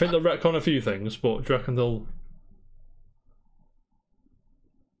 I think they'll retcon a few things, but do you reckon they'll...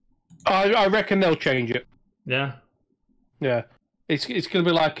 I reckon they'll change it. Yeah? Yeah. It's going to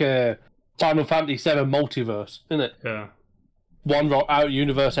be like a Final Fantasy VII multiverse, isn't it? Yeah. One out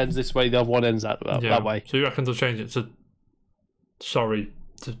universe ends this way, the other one ends that way. So you reckon they'll change it to... Sorry,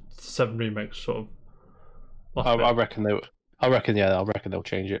 to 7 Remake, sort of... I reckon they... I reckon they'll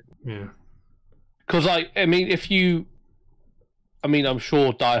change it. Yeah. Because, like, I mean, I'm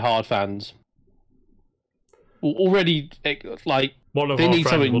sure die-hard fans will already, like... One of they our need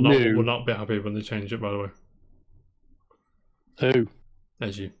friends something new. will not be happy when they change it, by the way. Who?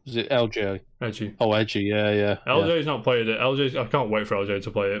 Edgy. Is it LJ? Edgy. Oh, Edgy, yeah. LJ's not played it. I can't wait for LJ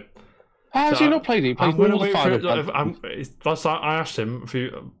to play it. How has he not played it? He played all the Final I asked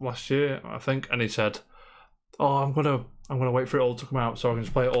him last year, I think, and he said, "Oh, I'm gonna wait for it all to come out so I can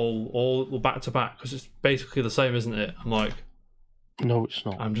just play it all back to back because it's basically the same, isn't it?" I'm like, "No, it's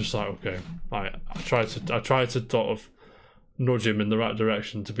not." I'm just like, okay. Like, I tried to sort of nudge him in the right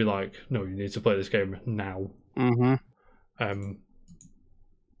direction to be like, no, you need to play this game now. Mm-hmm.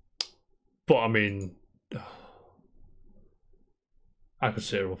 But I mean, I could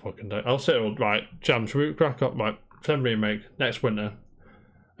sit here all fucking day. I'll sit here all, right, Jam, should we crack up, right, 10 Remake, next winter.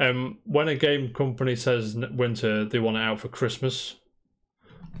 When a game company says winter, they want it out for Christmas,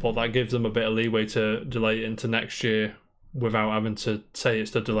 but that gives them a bit of leeway to delay it into next year without having to say it's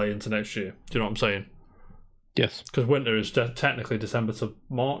the delay into next year. Do you know what I'm saying? Yes. Because winter is technically December to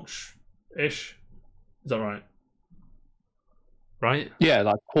March-ish. Is that right? Right? Yeah,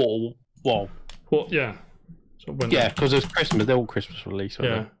 like quarter. Well, yeah. So winter. Yeah, because it's Christmas. They're all Christmas release.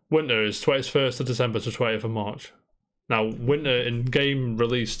 Yeah. Winter is 21st of December to 20th of March. Now, winter in game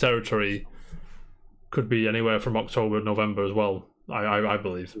release territory could be anywhere from October to November as well. I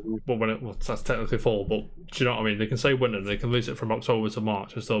believe. But that's technically fall. But do you know what I mean? They can say winter, they can release it from October to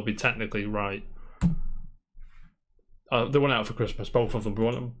March, and still be technically right. They want it out for Christmas, both of them. We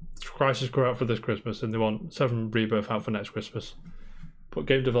want Crisis Core out for this Christmas, and they want VII Rebirth out for next Christmas. But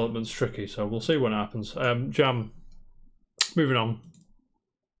game development's tricky, so we'll see when it happens. Jam, moving on.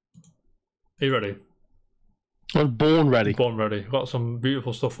 Are you ready? I was born ready. Born ready. Got some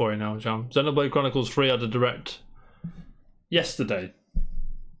beautiful stuff for you now, Jam. Xenoblade Chronicles 3 had a direct yesterday.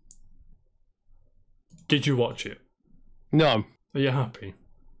 Did you watch it? No. Are you happy?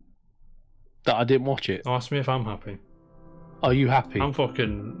 That I didn't watch it? Ask me if I'm happy. Are you happy? I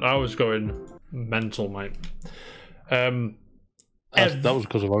was going mental, mate. That was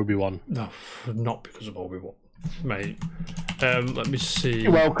because of Obi-Wan. No, not because of Obi-Wan, mate. Let me see.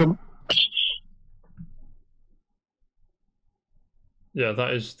 You're welcome. Yeah,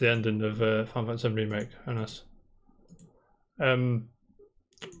 that is the ending of Final Fantasy VII Remake, NS.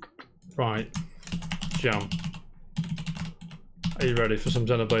 Right. Jam. Are you ready for some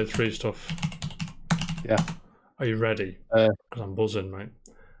Xenoblade 3 stuff? Yeah. Are you ready? Because I'm buzzing, mate.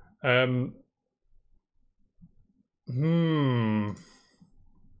 Right,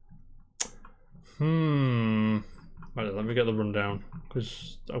 let me get the rundown,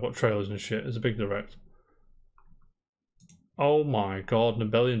 because I've got trailers and shit. It's a big direct. Oh my god,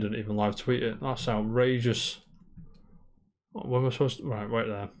 Nebellion didn't even live tweet it. That's outrageous. When am I supposed to... Right, wait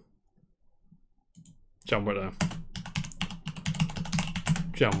there. Jam, wait there.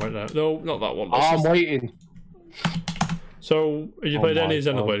 Jam, wait there. No, not that one. I'm waiting. So, have you played any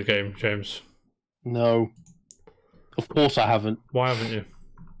Xenoblade game, James? No. Of course I haven't. Why haven't you?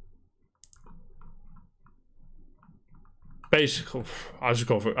 Basically, I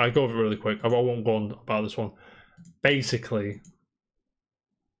go over it really quick. I won't go on about this one. Basically,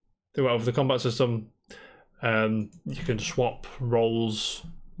 they went over the combat system. You can swap roles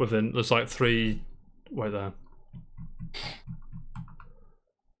within. There's like 3. Wait there.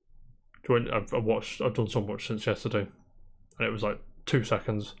 I've done so much since yesterday, and it was like 2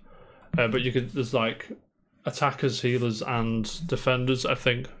 seconds. But you could. There's like attackers, healers, and defenders. I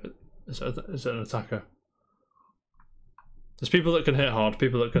think is it an attacker? There's people that can hit hard,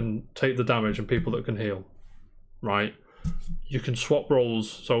 people that can take the damage, and people that can heal. Right? You can swap roles,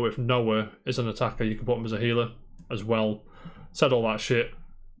 so if Noah is an attacker, you can put him as a healer as well. Said all that shit.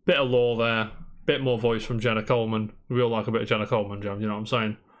 Bit of lore there, bit more voice from Jenna Coleman. We all like a bit of Jenna Coleman, Jam, you know what I'm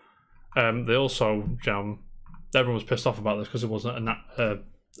saying? They also, Jam, everyone was pissed off about this because it wasn't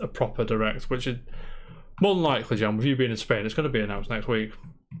a proper direct, which is more than likely, Jam, with you being in Spain, it's going to be announced next week.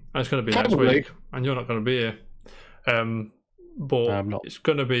 And it's going to be next week, and you're not going to be here. But it's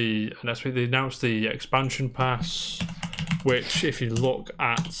going to be next week. They announced the expansion pass, which, if you look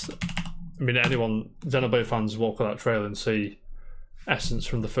at, I mean, anyone, Xenoblade fans walk on that trail and see essence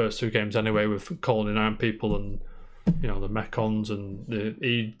from the first 2 games anyway, with calling in Iron people and, you know, the Mechons and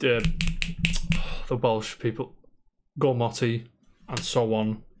the Welsh people, Gormoti, and so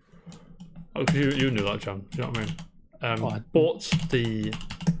on. Oh, you knew that, John. Do you know what I mean? But the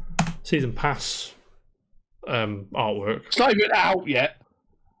season pass artwork, it's not even out yet.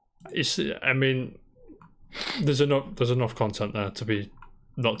 I mean, there's enough content there to be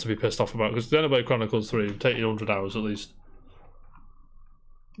not to be pissed off about, because the Xenoblade Chronicles 3 will take you 100 hours at least,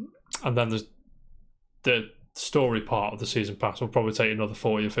 and then there's the story part of the season pass will probably take you another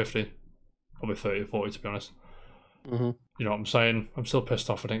 40 or 50, probably 30 or 40 to be honest. You know what I'm saying? I'm still pissed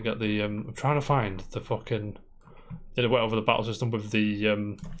off I didn't get the I'm trying to find the fucking. They went over the battle system with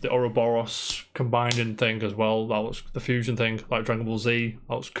the Ouroboros combining thing as well. That was the fusion thing, like Dragon Ball Z.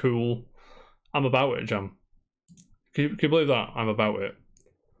 That was cool. I'm about it, Jam. Can you believe that? I'm about it.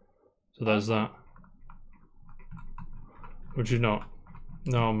 So there's that. Would you not?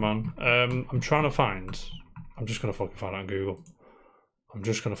 No, man. I'm trying to find. I'm just gonna fucking find it on Google. I'm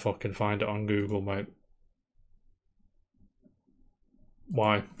just gonna fucking find it on Google, mate.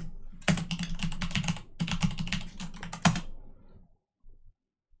 Why?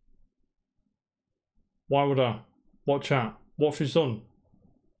 Why would I? What chat? What have you done?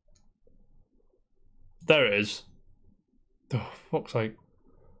 There it is. Oh, fuck's sake.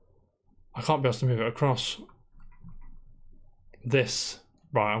 I can't be asked to move it across. This.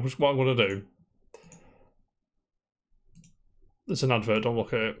 Right, what I'm going to do. It's an advert, don't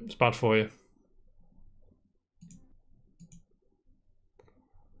look at it. It's bad for you.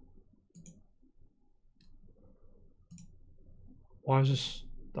 Why is this?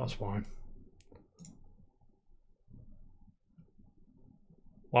 That's why.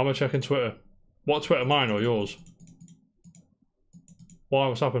 Why am I checking Twitter? What Twitter, mine or yours? Why?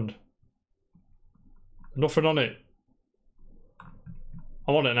 What's happened? Nothing on it.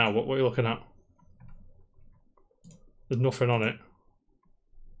 I'm on it now. What are you looking at? There's nothing on it.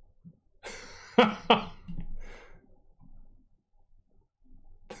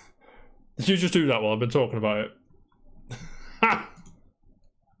 Did you just do that while I've been talking about it?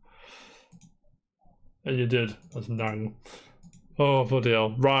 And you did. That's dang. Oh, bloody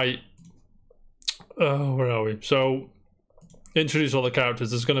hell. Right. Oh, where are we? So, introduce all the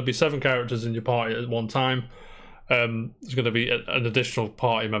characters. There's going to be 7 characters in your party at one time. There's going to be an additional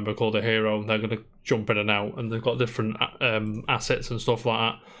party member called a hero. They're going to jump in and out, and they've got different assets and stuff like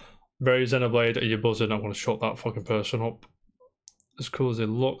that. Very Xenoblade, are you buzzing? I'm going to shut that fucking person up. As cool as they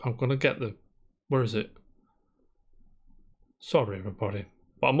look, I'm going to get the... Where is it? Sorry, everybody.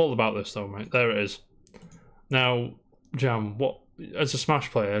 But I'm all about this, though, mate. There it is. Now, Jam, what... As a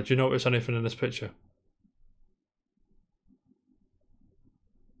Smash player, do you notice anything in this picture?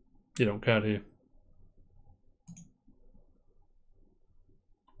 You don't care, do you?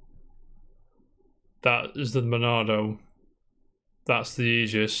 That is the Monado. That's the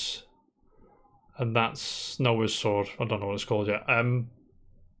Aegis. And that's Noah's sword. I don't know what it's called yet.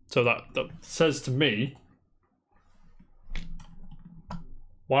 So that says to me...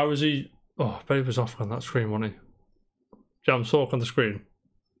 Why was he... Oh, I bet he was off on that screen, wasn't he? Jam, talk on the screen.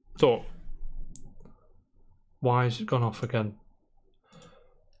 Talk. Why has it gone off again?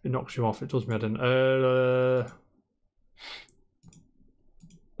 It knocks you off. It does me head in. There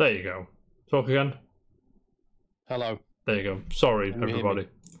you go. Talk again. Hello. There you go. Sorry, everybody.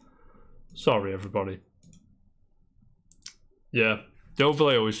 Sorry, everybody. Yeah. The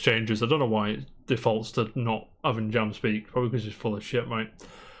overlay always changes. I don't know why it defaults to not having Jam speak. Probably because he's full of shit, mate.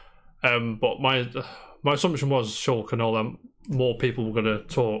 But my assumption was Shulk and all them, more people were going to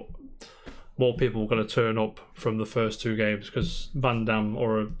talk. More people were going to turn up from the first 2 games because Van Damme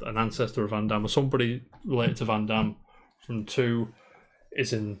or an ancestor of Van Damme or somebody related to Van Damme from 2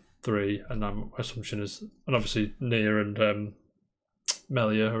 is in 3, and my assumption is, and obviously Nia and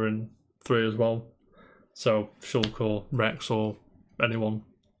Melia are in 3 as well. So Shulk or Rex or anyone.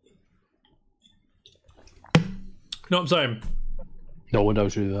 You know what I'm saying? No one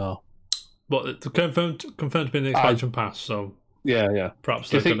knows who they are. But it's confirmed to be in the expansion pass, so yeah.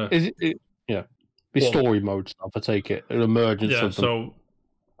 Perhaps they're gonna. Be story mode stuff. I take it. It'll emerge. Yeah. So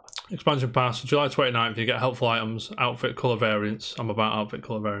expansion pass, July 29th. You get helpful items, outfit color variants. I'm about outfit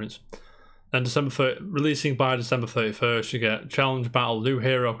color variants. Then releasing by December 31st, you get challenge battle, new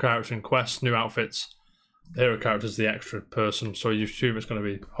hero character and quests, new outfits. The hero character is the extra person, so you assume it's going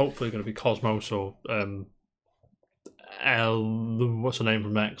to be hopefully going to be Cosmos or what's the name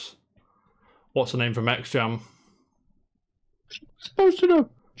from X? What's the name from X, Jam? Supposed to know.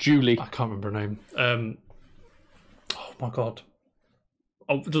 Julie. I can't remember her name. Oh my god.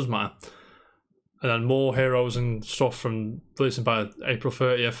 Oh, it doesn't matter. And then more heroes and stuff from releasing by April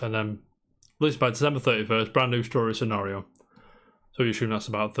 30th and then released by December 31st, brand new story scenario. So you assume that's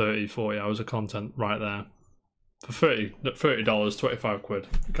about 30-40 hours of content right there. For $30, 25 quid.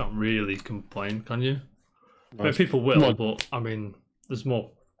 You can't really complain, can you? Nice. I mean, people will, but I mean, there's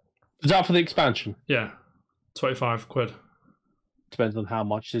more. Is that for the expansion? Yeah. 25 quid. Depends on how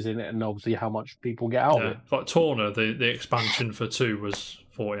much is in it and obviously how much people get out of it. Like Torna, the expansion for 2 was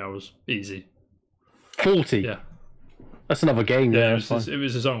 40 hours. Easy. 40? Yeah. That's another game. Yeah, it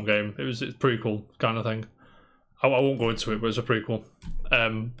was his own game. It's prequel kind of thing. I won't go into it, but it's a prequel.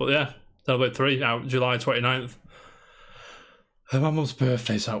 But yeah, Xenoblade 3 out July 29th. My mum's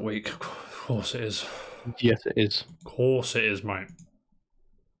birthday's that week. Of course it is. Yes, it is. Of course it is, mate.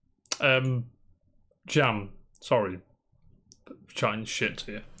 Jam, sorry. Chatting shit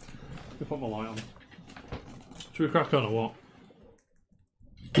to you. Let me put my light on. Should we crack on or what?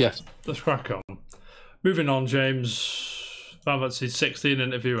 Yes. Let's crack on. Moving on, James. Final Fantasy 16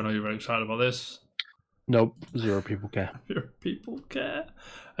 interview. I know you're very excited about this. Nope. 0 people care. 0 people care.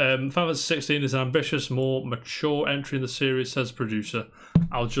 Final Fantasy 16 is an ambitious, more mature entry in the series, says producer.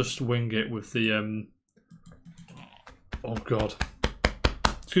 I'll just wing it with the... Oh, God.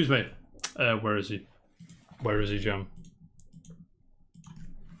 Excuse me. Where is he? Where is he, Jam?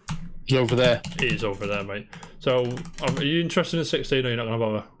 He's over there. He is over there, mate. So, are you interested in 16 or are you not going to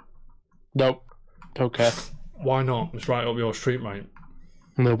bother? Nope. Don't care. Why not? It's right up your street, mate.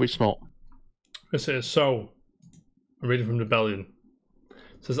 No, it's not. Yes, it is. So, I'm reading from Rebellion.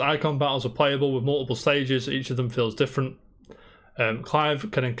 It says, icon battles are playable with multiple stages. Each of them feels different.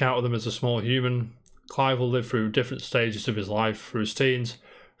 Clive can encounter them as a small human. Clive will live through different stages of his life, through his teens,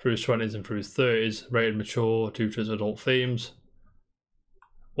 through his 20s and through his 30s, rated mature due to its adult themes.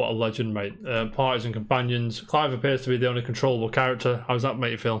 What a legend, mate. Parties and companions. Clive appears to be the only controllable character. How does that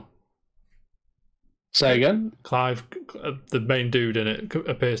make you feel? Say again? Clive, the main dude in it,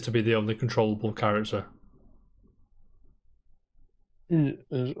 appears to be the only controllable character.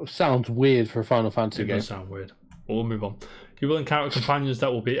 Sounds weird for a Final Fantasy game. It does sound weird. But we'll move on. You will encounter companions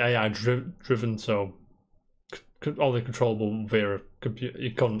that will be AI driven, so only controllable via a computer.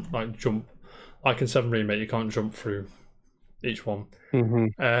 You can't like jump, like in 7 Remake, you can't jump through each one.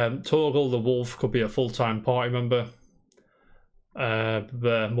 Torgal the Wolf could be a full-time party member.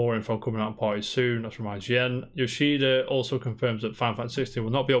 More info coming out on parties soon. That's from IGN. Yoshida also confirms that Final Fantasy XVI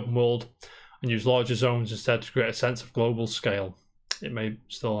will not be open world and use larger zones instead to create a sense of global scale. It may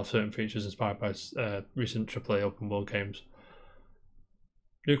still have certain features inspired by recent AAA open world games.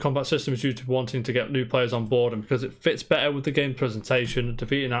 New combat system is due to wanting to get new players on board, and because it fits better with the game presentation,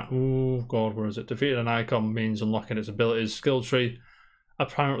 defeating an icon means unlocking its abilities, skill tree.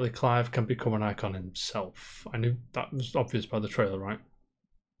 Apparently Clive can become an icon himself. I knew that was obvious by the trailer, right?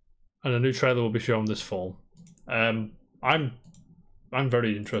 And a new trailer will be shown this fall. I'm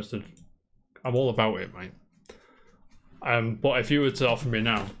very interested. I'm all about it, mate. But if you were to offer me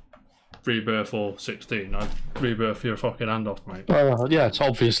now Rebirth or 16, I'd Rebirth your fucking hand off, mate. Yeah, it's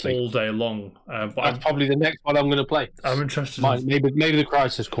obviously all day long. But that's probably the next one I'm going to play. I'm interested. Maybe the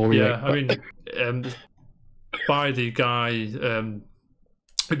Crisis Core. Yeah, I mean, by the guy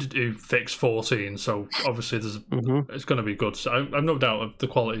who fixed 14, so obviously there's it's going to be good. So I've no doubt of the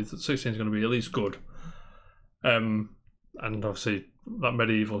quality that 16 is going to be at least good. And obviously that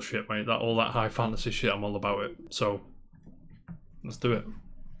medieval shit, mate. All that high fantasy shit, I'm all about it. So let's do it.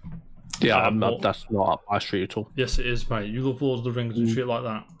 Yeah, that's not up my street at all. Yes, it is, mate. You love Lord of the Rings and shit like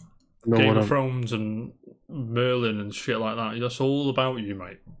that. No, Game of Thrones and Merlin and shit like that. That's all about you,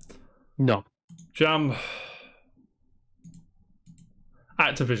 mate. No. Jam.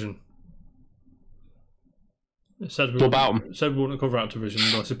 Activision. It said we wouldn't cover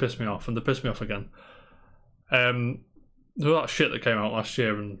Activision unless it pissed me off, and they pissed me off again. There was that shit that came out last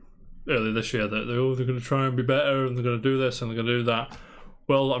year and early this year that they're going to try and be better and they're going to do this and they're going to do that.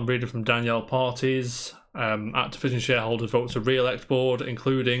 Well, I'm reading from Danielle Parties. Activision shareholders vote to re-elect board,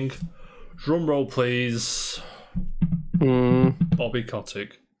 including, drumroll please, Bobby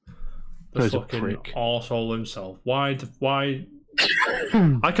Kotick. The fucking arsehole himself. Why?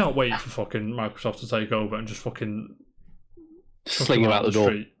 I can't wait for fucking Microsoft to take over and just fucking sling him out the door.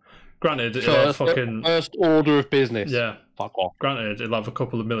 Street. Granted, first order of business. Yeah. Fuck off. Granted, he'll have a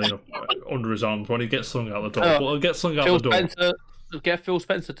couple of million under his arms when he gets slung out the door. But he'll get slung out the door. Get Phil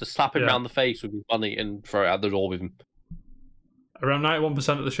Spencer to slap him around the face with his money and throw it out the door with him. Around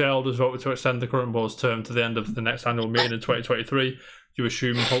 91% of the shareholders voted to extend the current board's term to the end of the next annual meeting in 2023. You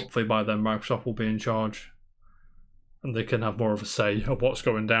assume, hopefully, by then Microsoft will be in charge, and they can have more of a say of what's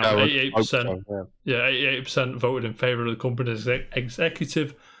going down. 88%, 88% voted in favour of the company's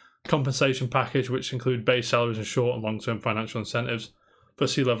executive compensation package, which include base salaries and short and long-term financial incentives for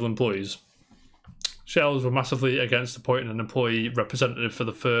C-level employees. Shareholders were massively against appointing an employee representative for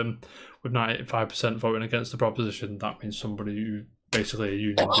the firm, with 95% voting against the proposition. That means somebody who basically a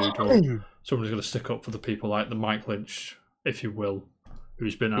union dude, or somebody's going to stick up for the people like the Mike Lynch, if you will,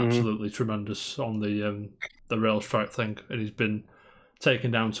 who's been absolutely tremendous on the rail strike thing, and he's been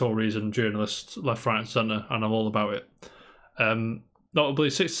taking down Tories and journalists left, right, and centre, and I'm all about it. Notably,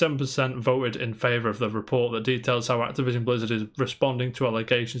 67% voted in favour of the report that details how Activision Blizzard is responding to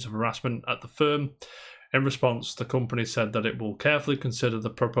allegations of harassment at the firm. In response, the company said that it will carefully consider the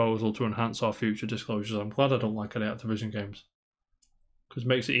proposal to enhance our future disclosures. I'm glad I don't like any Activision games, because it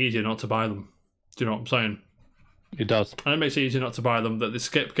makes it easier not to buy them. Do you know what I'm saying? It does. And it makes it easier not to buy them, that they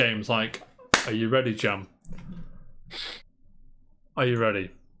skip games like, are you ready, Jam? Are you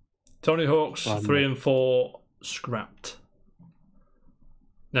ready? Tony Hawk's 3 and 4 scrapped.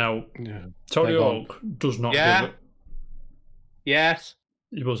 Now, Tony Hawk does not give it. Yes.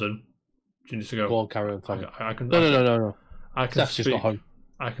 He was in. She needs to go. Go on, carry on. No. I can That's speak. just not home.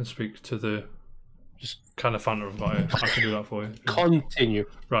 I can speak to the just kind of fan about it. I can do that for you. Continue.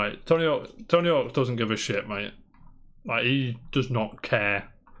 Right, Tony Hawk doesn't give a shit, mate. Like, he does not care.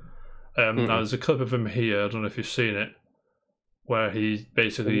 There's a clip of him here. I don't know if you've seen it, where he's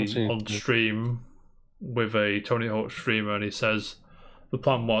basically on stream with a Tony Hawk streamer, and he says the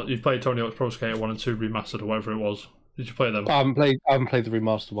plan was, you've played Tony Hawk's Pro Skater 1 and 2 remastered or whatever it was. Did you play them? I haven't played the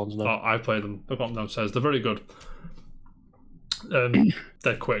remastered ones, no. Oh, I played them. I've got them downstairs. They're very good.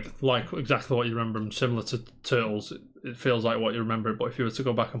 They're quick, like exactly what you remember them. Similar to Turtles, it feels like what you remember it, but if you were to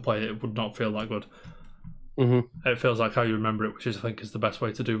go back and play it, it would not feel that good. It feels like how you remember it, which is, I think, is the best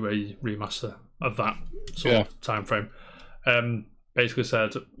way to do a remaster of that sort of time frame. Basically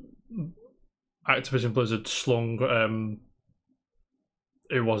said Activision Blizzard slung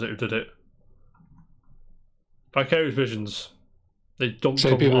who was it who did it? Vicarious Visions. They dumped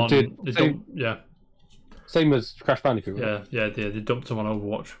Same them people on. did. Same as Crash Bandicoot. Right? Yeah. They dumped them on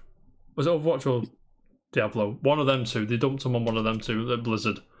Overwatch. Was it Overwatch or Diablo? One of them two. They dumped them on one of them two at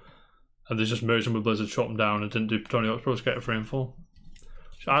Blizzard, and they just merged them with Blizzard, shut them down, and didn't do Tony Hawk's Pro Skater 3 and 4.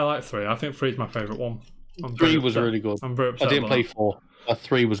 I like 3. I think 3 is my favourite one. 3 was really good. I'm very upset. I didn't play 4.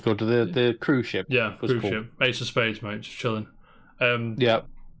 3 was good. The cruise ship. Yeah, was cruise cool. ship. Ace of Spades, mate, just chilling. Yeah.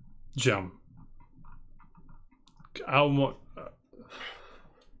 Jam. How much?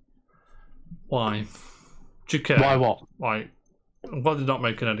 Why? Do you care? Why what? Like, I'm glad they're not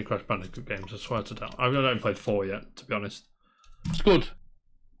making any Crash Bandicoot games. I swear to God. I've not even played 4 yet, to be honest. It's good.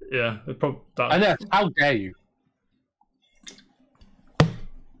 Yeah, I know. How dare you?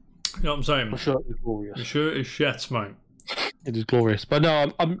 You know what I'm saying? I'm sure it's glorious. I'm sure it's shit, mate. It is glorious, but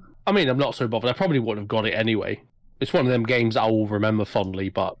no, I'm not so bothered. I probably wouldn't have got it anyway. It's one of them games I will remember fondly,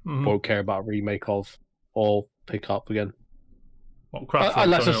 but won't care about a remake of or pick up again. What, Crash?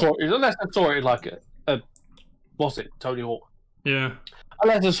 Unless I saw it like a what's it, Tony Hawk? Yeah.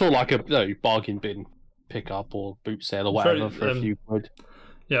 Unless I saw like a bargain bin pickup or boot sale or whatever for a few quid.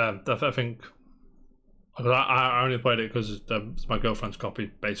 Yeah, I think. I only played it because it's my girlfriend's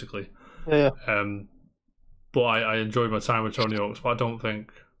copy, basically. Yeah. But I enjoyed my time with Tony Hawk's, but I don't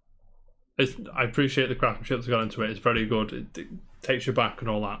think I appreciate the craftsmanship that's gone into it. It's very good. It takes you back and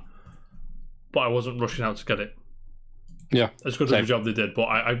all that. But I wasn't rushing out to get it. Yeah. As good as the job they did, but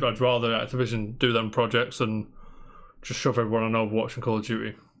I'd rather Activision do them projects than just shove everyone on Overwatch and Call of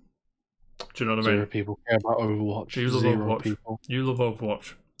Duty. Do you know what I mean? 0 people care about Overwatch. You love 0 Overwatch. people. You love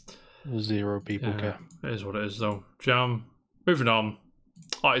Overwatch. 0 people care. It is what it is, though. Jam. Moving on.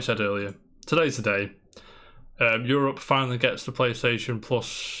 Like I said earlier, today's the day. Europe finally gets the PlayStation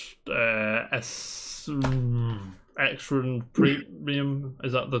Plus Extra and Premium.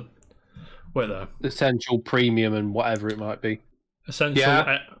 Is that the... Wait there. Essential, Premium, and whatever it might be. Essential...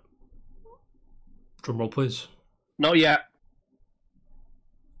 Yeah. Drum roll, please. Not yet.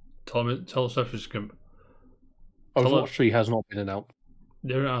 Tell us if it's going. Overwatch 3 has not been announced.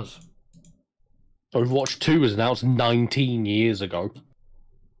 There it has. Overwatch 2 was announced 19 years ago.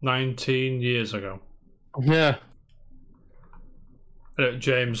 19 years ago. Yeah.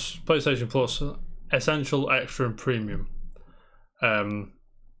 James, PlayStation Plus, Essential, Extra, and Premium.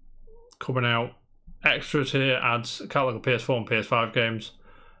 Coming out. Extra tier adds a catalog of PS4 and PS5 games.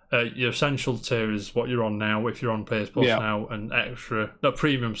 Your Essential tier is what you're on now if you're on PS Plus now, and Extra, no,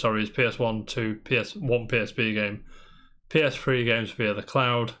 Premium, sorry, is PS1 to PS1 PSP game, PS3 games via the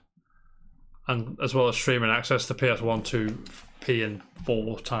cloud, and as well as streaming access to PS1 to P and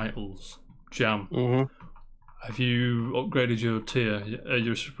 4 titles. Jam. Have you upgraded your tier,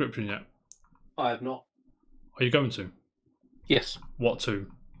 your subscription yet? I have not. Are you going to? Yes. What to?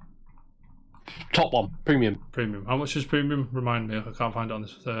 Top one, Premium. Premium. How much is Premium? Remind me, I can't find it on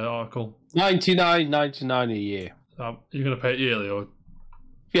this article. $99.99 a year. You're going to pay it yearly, or?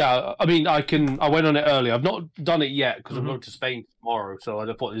 Yeah, I mean, I went on it early. I've not done it yet because I'm going to Spain tomorrow, so I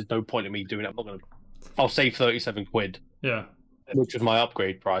thought there's no point in me doing it. I'll save 37 quid. Yeah. Which was my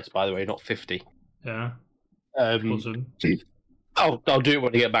upgrade price, by the way, not 50. Yeah. I'll do it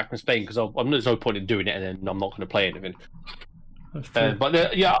when I get back from Spain because there's no point in doing it and then I'm not going to play anything. That's true.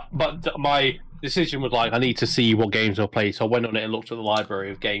 But my decision was like, I need to see what games I'll play, so I went on it and looked at the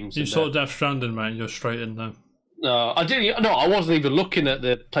library of games. You saw Death Stranding, man. You're straight in there. No, I didn't. No, I wasn't even looking at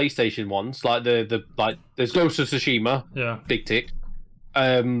the PlayStation ones. Like there's Ghost of Tsushima. Yeah. Big tick.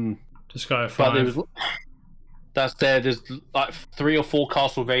 Disgaea 5. That's there. There's like 3 or 4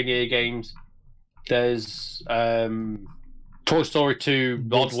 Castlevania games. There's Toy Story 2,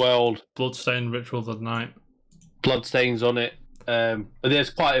 Oddworld, Bloodstained, Ritual of the Night. Bloodstains on it. But there's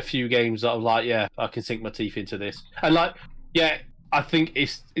quite a few games that I'm like, yeah, I can sink my teeth into this. And like, yeah, I think I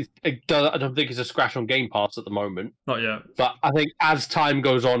don't think it's a scratch on Game Pass at the moment. Not yet. But I think as time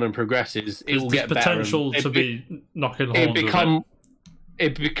goes on and progresses, it will get better. There's potential to be knocking horns.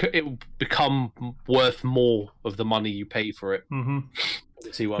 It will become worth more of the money you pay for it.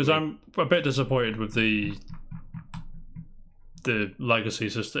 Because I'm a bit disappointed with the legacy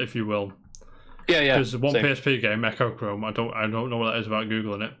system, if you will. Yeah. Because one PSP game, Echo Chrome, I don't know what that is without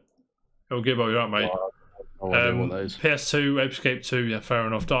googling it. It'll give you out, mate. What that is. PS2, Escape 2, yeah, fair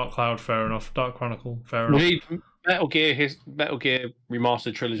enough. Dark Cloud, fair enough. Dark Chronicle, fair enough. Metal Gear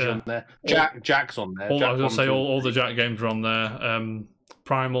Remastered Trilogy on there. Jack's on there. I was going to say all the Jack games are on there.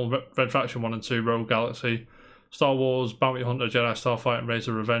 Primal, Red Faction 1 and 2, Rogue Galaxy, Star Wars, Bounty Hunter, Jedi Starfighter, and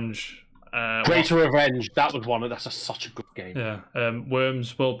Razor Revenge. Greater Revenge, that was one. That's such a good game. Yeah.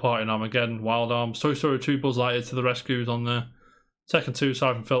 Worms, World Party, and Armageddon, Wild Arms, Toy Story 2, Buzz Lightyear to the Rescue is on there. Tekken 2,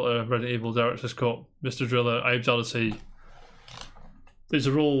 Siphon Filter, Resident Evil, Director's Cut, Mr. Driller, Abe's Odyssey. These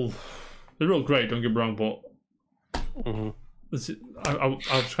are all great. Don't get me wrong, but I was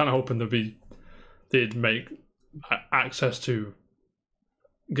kind of hoping they'd make access to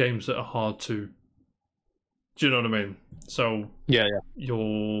games that are hard to. Do you know what I mean? So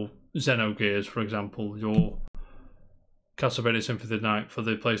your Xenogears, for example, your Castlevania Symphony of the Night for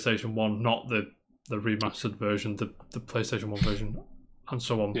the PlayStation 1, not the remastered version, the PlayStation 1 version, and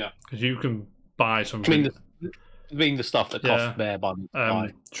so on. Yeah, because you can buy some. I mean the stuff that costs bare money.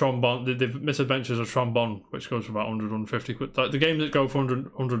 Trombone, the Misadventures of Trombone, which goes for about 150 quid. Like the games that go for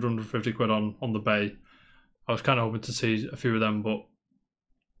 150 quid on the Bay, I was kind of hoping to see a few of them, but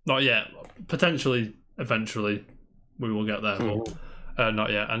not yet. Potentially, eventually, we will get there, but not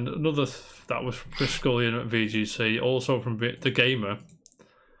yet. And another that was Chris Scullion at VGC, also from The Gamer.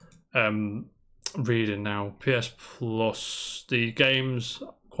 Reading now, PS Plus, the games,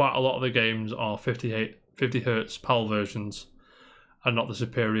 quite a lot of the games are 50 Hertz PAL versions and not the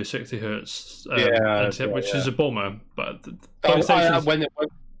superior 60 Hertz, which is a bummer. But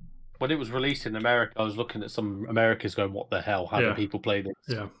when it was released in America, I was looking at some Americans going, "What the hell? How do people play this?"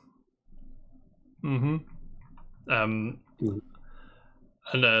 Yeah. And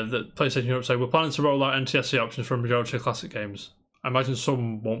the PlayStation Europe say we're planning to roll out NTSC options for a majority of classic games. I imagine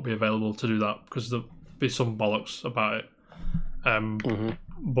some won't be available to do that because there'll be some bollocks about it.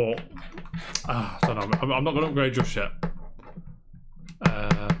 But I don't know. I'm not going to upgrade just yet.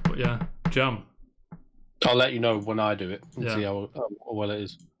 But yeah, Jam. I'll let you know when I do it and see how well it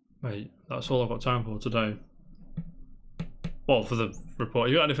is. Mate, that's all I've got time for today. Well, for the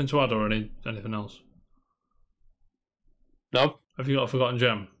report. You got anything to add or anything else? No. Have you got a forgotten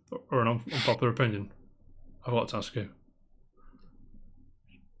gem or an unpopular opinion? I've got to ask you.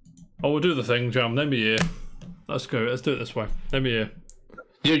 Oh, we'll do the thing, Jam. Name me here. Let's go. Let's do it this way. Name me here.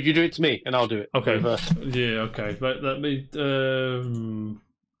 You do it to me, and I'll do it. Okay. Yeah. Okay. But let me. Well,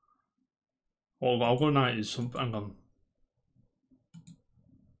 I'll go 90s. Hang on.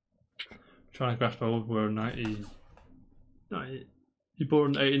 Trying to grasp how old we're 90. You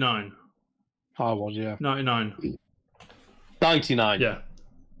born in 89? I was, yeah. 99. 99. Yeah.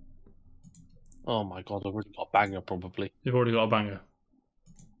 Oh my god, I've already got a banger probably. You've already got a banger.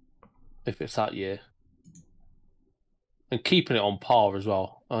 If it's that year. And keeping it on par as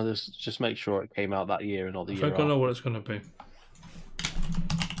well. I'll just make sure it came out that year and not the year I think I know what it's going to be.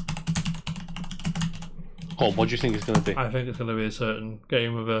 Oh, what do you think it's going to be? I think it's going to be a certain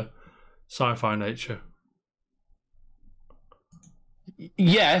game of a sci-fi nature.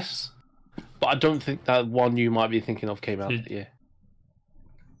 Yes, but I don't think that one you might be thinking of came out that year.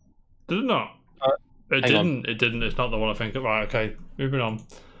 Did it not? It didn't. It didn't. It's not the one I think of. Right, okay. Moving on.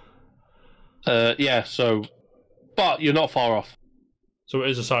 Yeah, so... But you're not far off. So it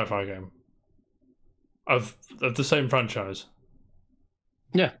is a sci-fi game? Of the same franchise?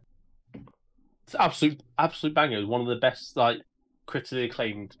 Yeah. It's absolute banger. It's one of the best, like, critically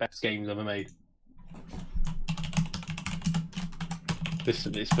acclaimed best games ever made.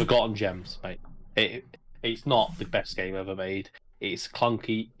 Listen, it's forgotten gems, mate. It's not the best game ever made. It's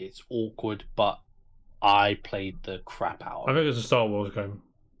clunky, it's awkward, but I played the crap out of it. I think it's a Star Wars game.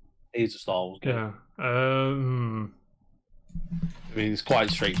 It is a Star Wars game. Yeah. I mean, it's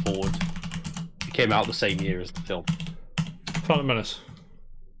quite straightforward. It came out the same year as the film. Phantom Menace.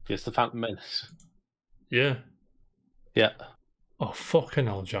 Yes, the Phantom Menace. Yeah. Yeah. Oh, fucking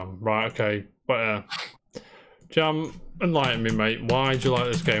hell, Jam. Right, okay. But, Jam, enlighten me, mate. Why do you like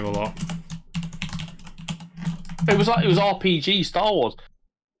this game a lot? It was RPG Star Wars.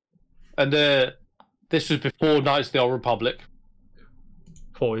 And this was before Knights of the Old Republic.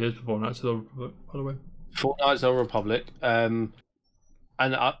 4 years before Knights of the Old Republic, by the way. Before Knights of the Old Republic. And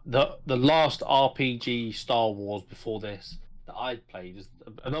the last RPG Star Wars before this that I played, is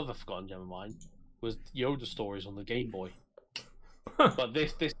another forgotten gem of mine, was Yoda Stories on the Game Boy. But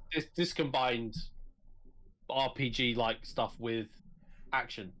this combined RPG like stuff with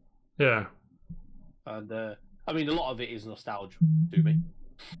action. Yeah. And I mean, a lot of it is nostalgia to me,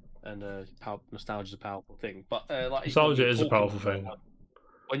 and nostalgia is a powerful thing. But like nostalgia is a powerful thing.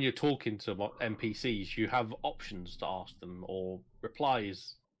 When you're talking to NPCs, you have options to ask them or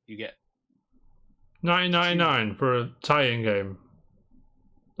replies. You get 1999 for a tie-in game.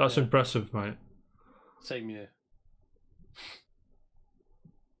 That's impressive, mate. Same year.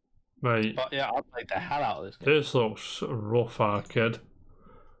 Mate. But yeah, I played the hell out of this game. This looks rough, kid.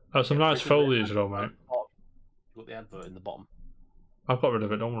 That's some nice foliage, though, mate. You've got the advert in the bottom. I've got rid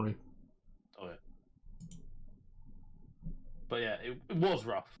of it, don't worry. Oh, yeah. But yeah, it was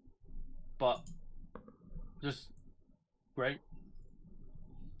rough. But just great.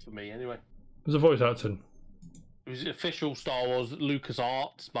 For me, anyway. It was a voice acting. It was official Star Wars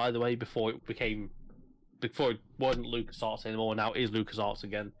LucasArts, by the way, before it wasn't LucasArts anymore. Now it is LucasArts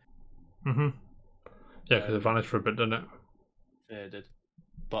again. Yeah, because it vanished for a bit, didn't it? Yeah, it did.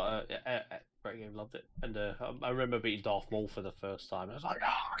 But great game, loved it. And I remember beating Darth Maul for the first time. I was like,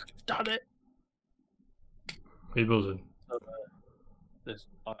 I've done it. He buzzing.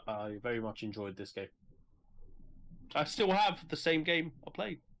 I very much enjoyed this game. I still have the same game I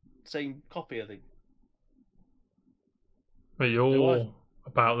played. Same copy, I think. Mate, you're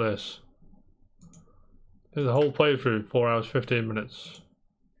about this. There's a whole playthrough, 4 hours, 15 minutes.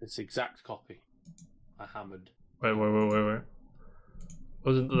 It's the exact copy. I hammered. Wait.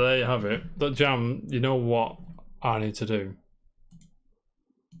 Wasn't there you have it? That Jam, you know what I need to do?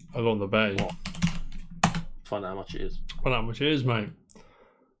 I go on the bay. What? Find out how much it is. Find out how much it is, mate.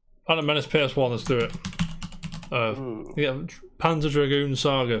 Phantom Menace PS1, let's do it. Yeah, Panzer Dragoon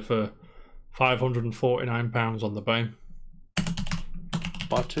Saga for £549 on the bay.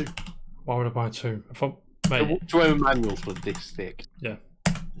 Buy 2. Why would I buy 2? Mate. The manuals were this thick. Yeah.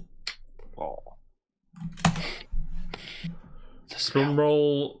 Oh. Drum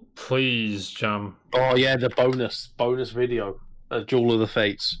roll, please, Jam. Oh yeah, the bonus video, Duel of the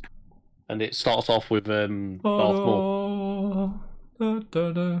Fates, and it starts off with Darth Maul.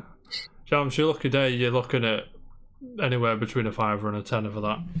 Jam, your lucky day, you're looking at anywhere between a £5 and a £10 for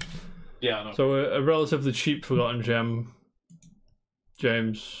that. Yeah, I know. So a relatively cheap forgotten gem,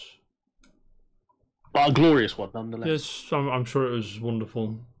 James. But a glorious one, nonetheless. Yes, I'm sure it was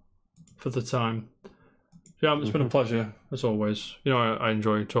wonderful for the time. Yeah, it's been a pleasure, as always. You know, I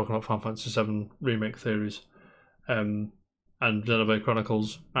enjoy talking about Final Fantasy VII remake theories. And Xenoblade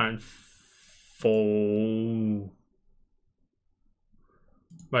Chronicles. And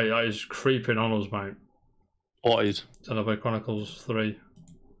mate, that is creeping on us, mate. What is? Xenoblade Chronicles 3.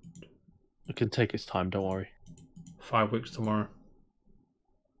 It can take its time, don't worry. 5 weeks tomorrow.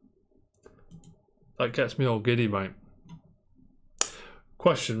 That gets me all giddy, mate.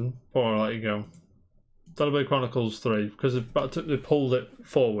 Question before I let you go. Xenoblade Chronicles 3, because they pulled it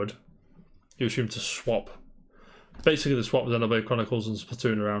forward, you assume to swap. Basically, they swapped Xenoblade Chronicles and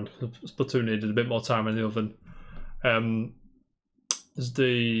Splatoon around. Splatoon needed a bit more time in the oven.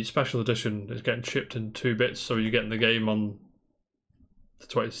 The special edition is getting shipped in 2 bits, so you're getting the game on the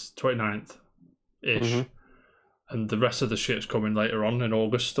 29th-ish. And the rest of the shit's coming later on in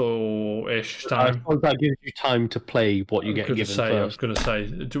August or ish time. I suppose that gives you time to play what you get given first. I was going to say,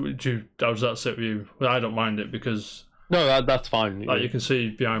 how does that sit with you? Well, I don't mind it because... No, that's fine. Like you can see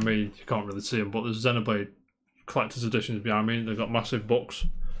behind me, you can't really see them, but there's Xenoblade collector's editions behind me. They've got massive books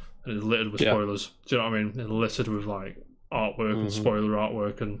and it's littered with spoilers. Do you know what I mean? It's littered with like artwork and spoiler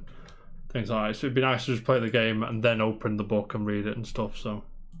artwork and things like that. So it'd be nice to just play the game and then open the book and read it and stuff. So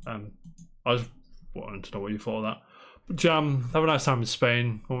I was wanting to know what you thought of that. But Jam, have a nice time in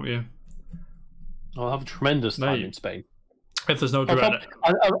Spain, won't you? I'll have a tremendous time in Spain. If there's no direct,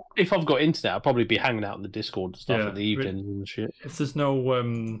 if I've got internet, I'll probably be hanging out in the Discord and stuff in the evenings and shit. If there's no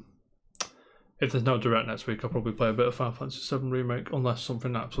direct next week, I'll probably play a bit of Final Fantasy VII Remake, unless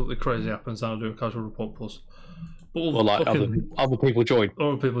something absolutely crazy happens. Then I'll do a casual report plus. But or like other people join.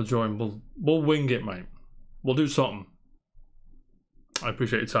 Other people join. We'll wing it, mate. We'll do something. I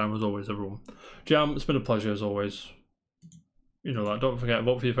appreciate your time as always, everyone. Jam, it's been a pleasure as always. You know that. Don't forget,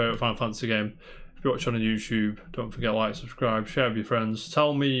 vote for your favourite Final Fantasy game. If you're watching on YouTube, don't forget to like, subscribe, share with your friends.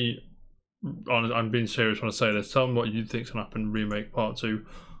 Tell me, I'm being serious when I say this, tell me what you think's going to happen in Remake Part 2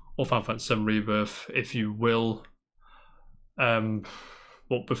 or Final Fantasy VII Rebirth, if you will.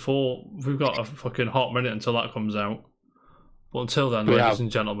 But before, we've got a fucking hot minute until that comes out. But until then, ladies and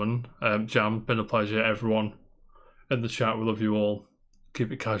gentlemen, Jam, been a pleasure. Everyone in the chat, we love you all.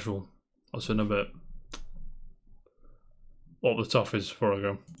 Keep it casual. I'll see you in a bit. What the tough is before I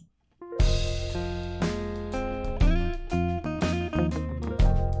go.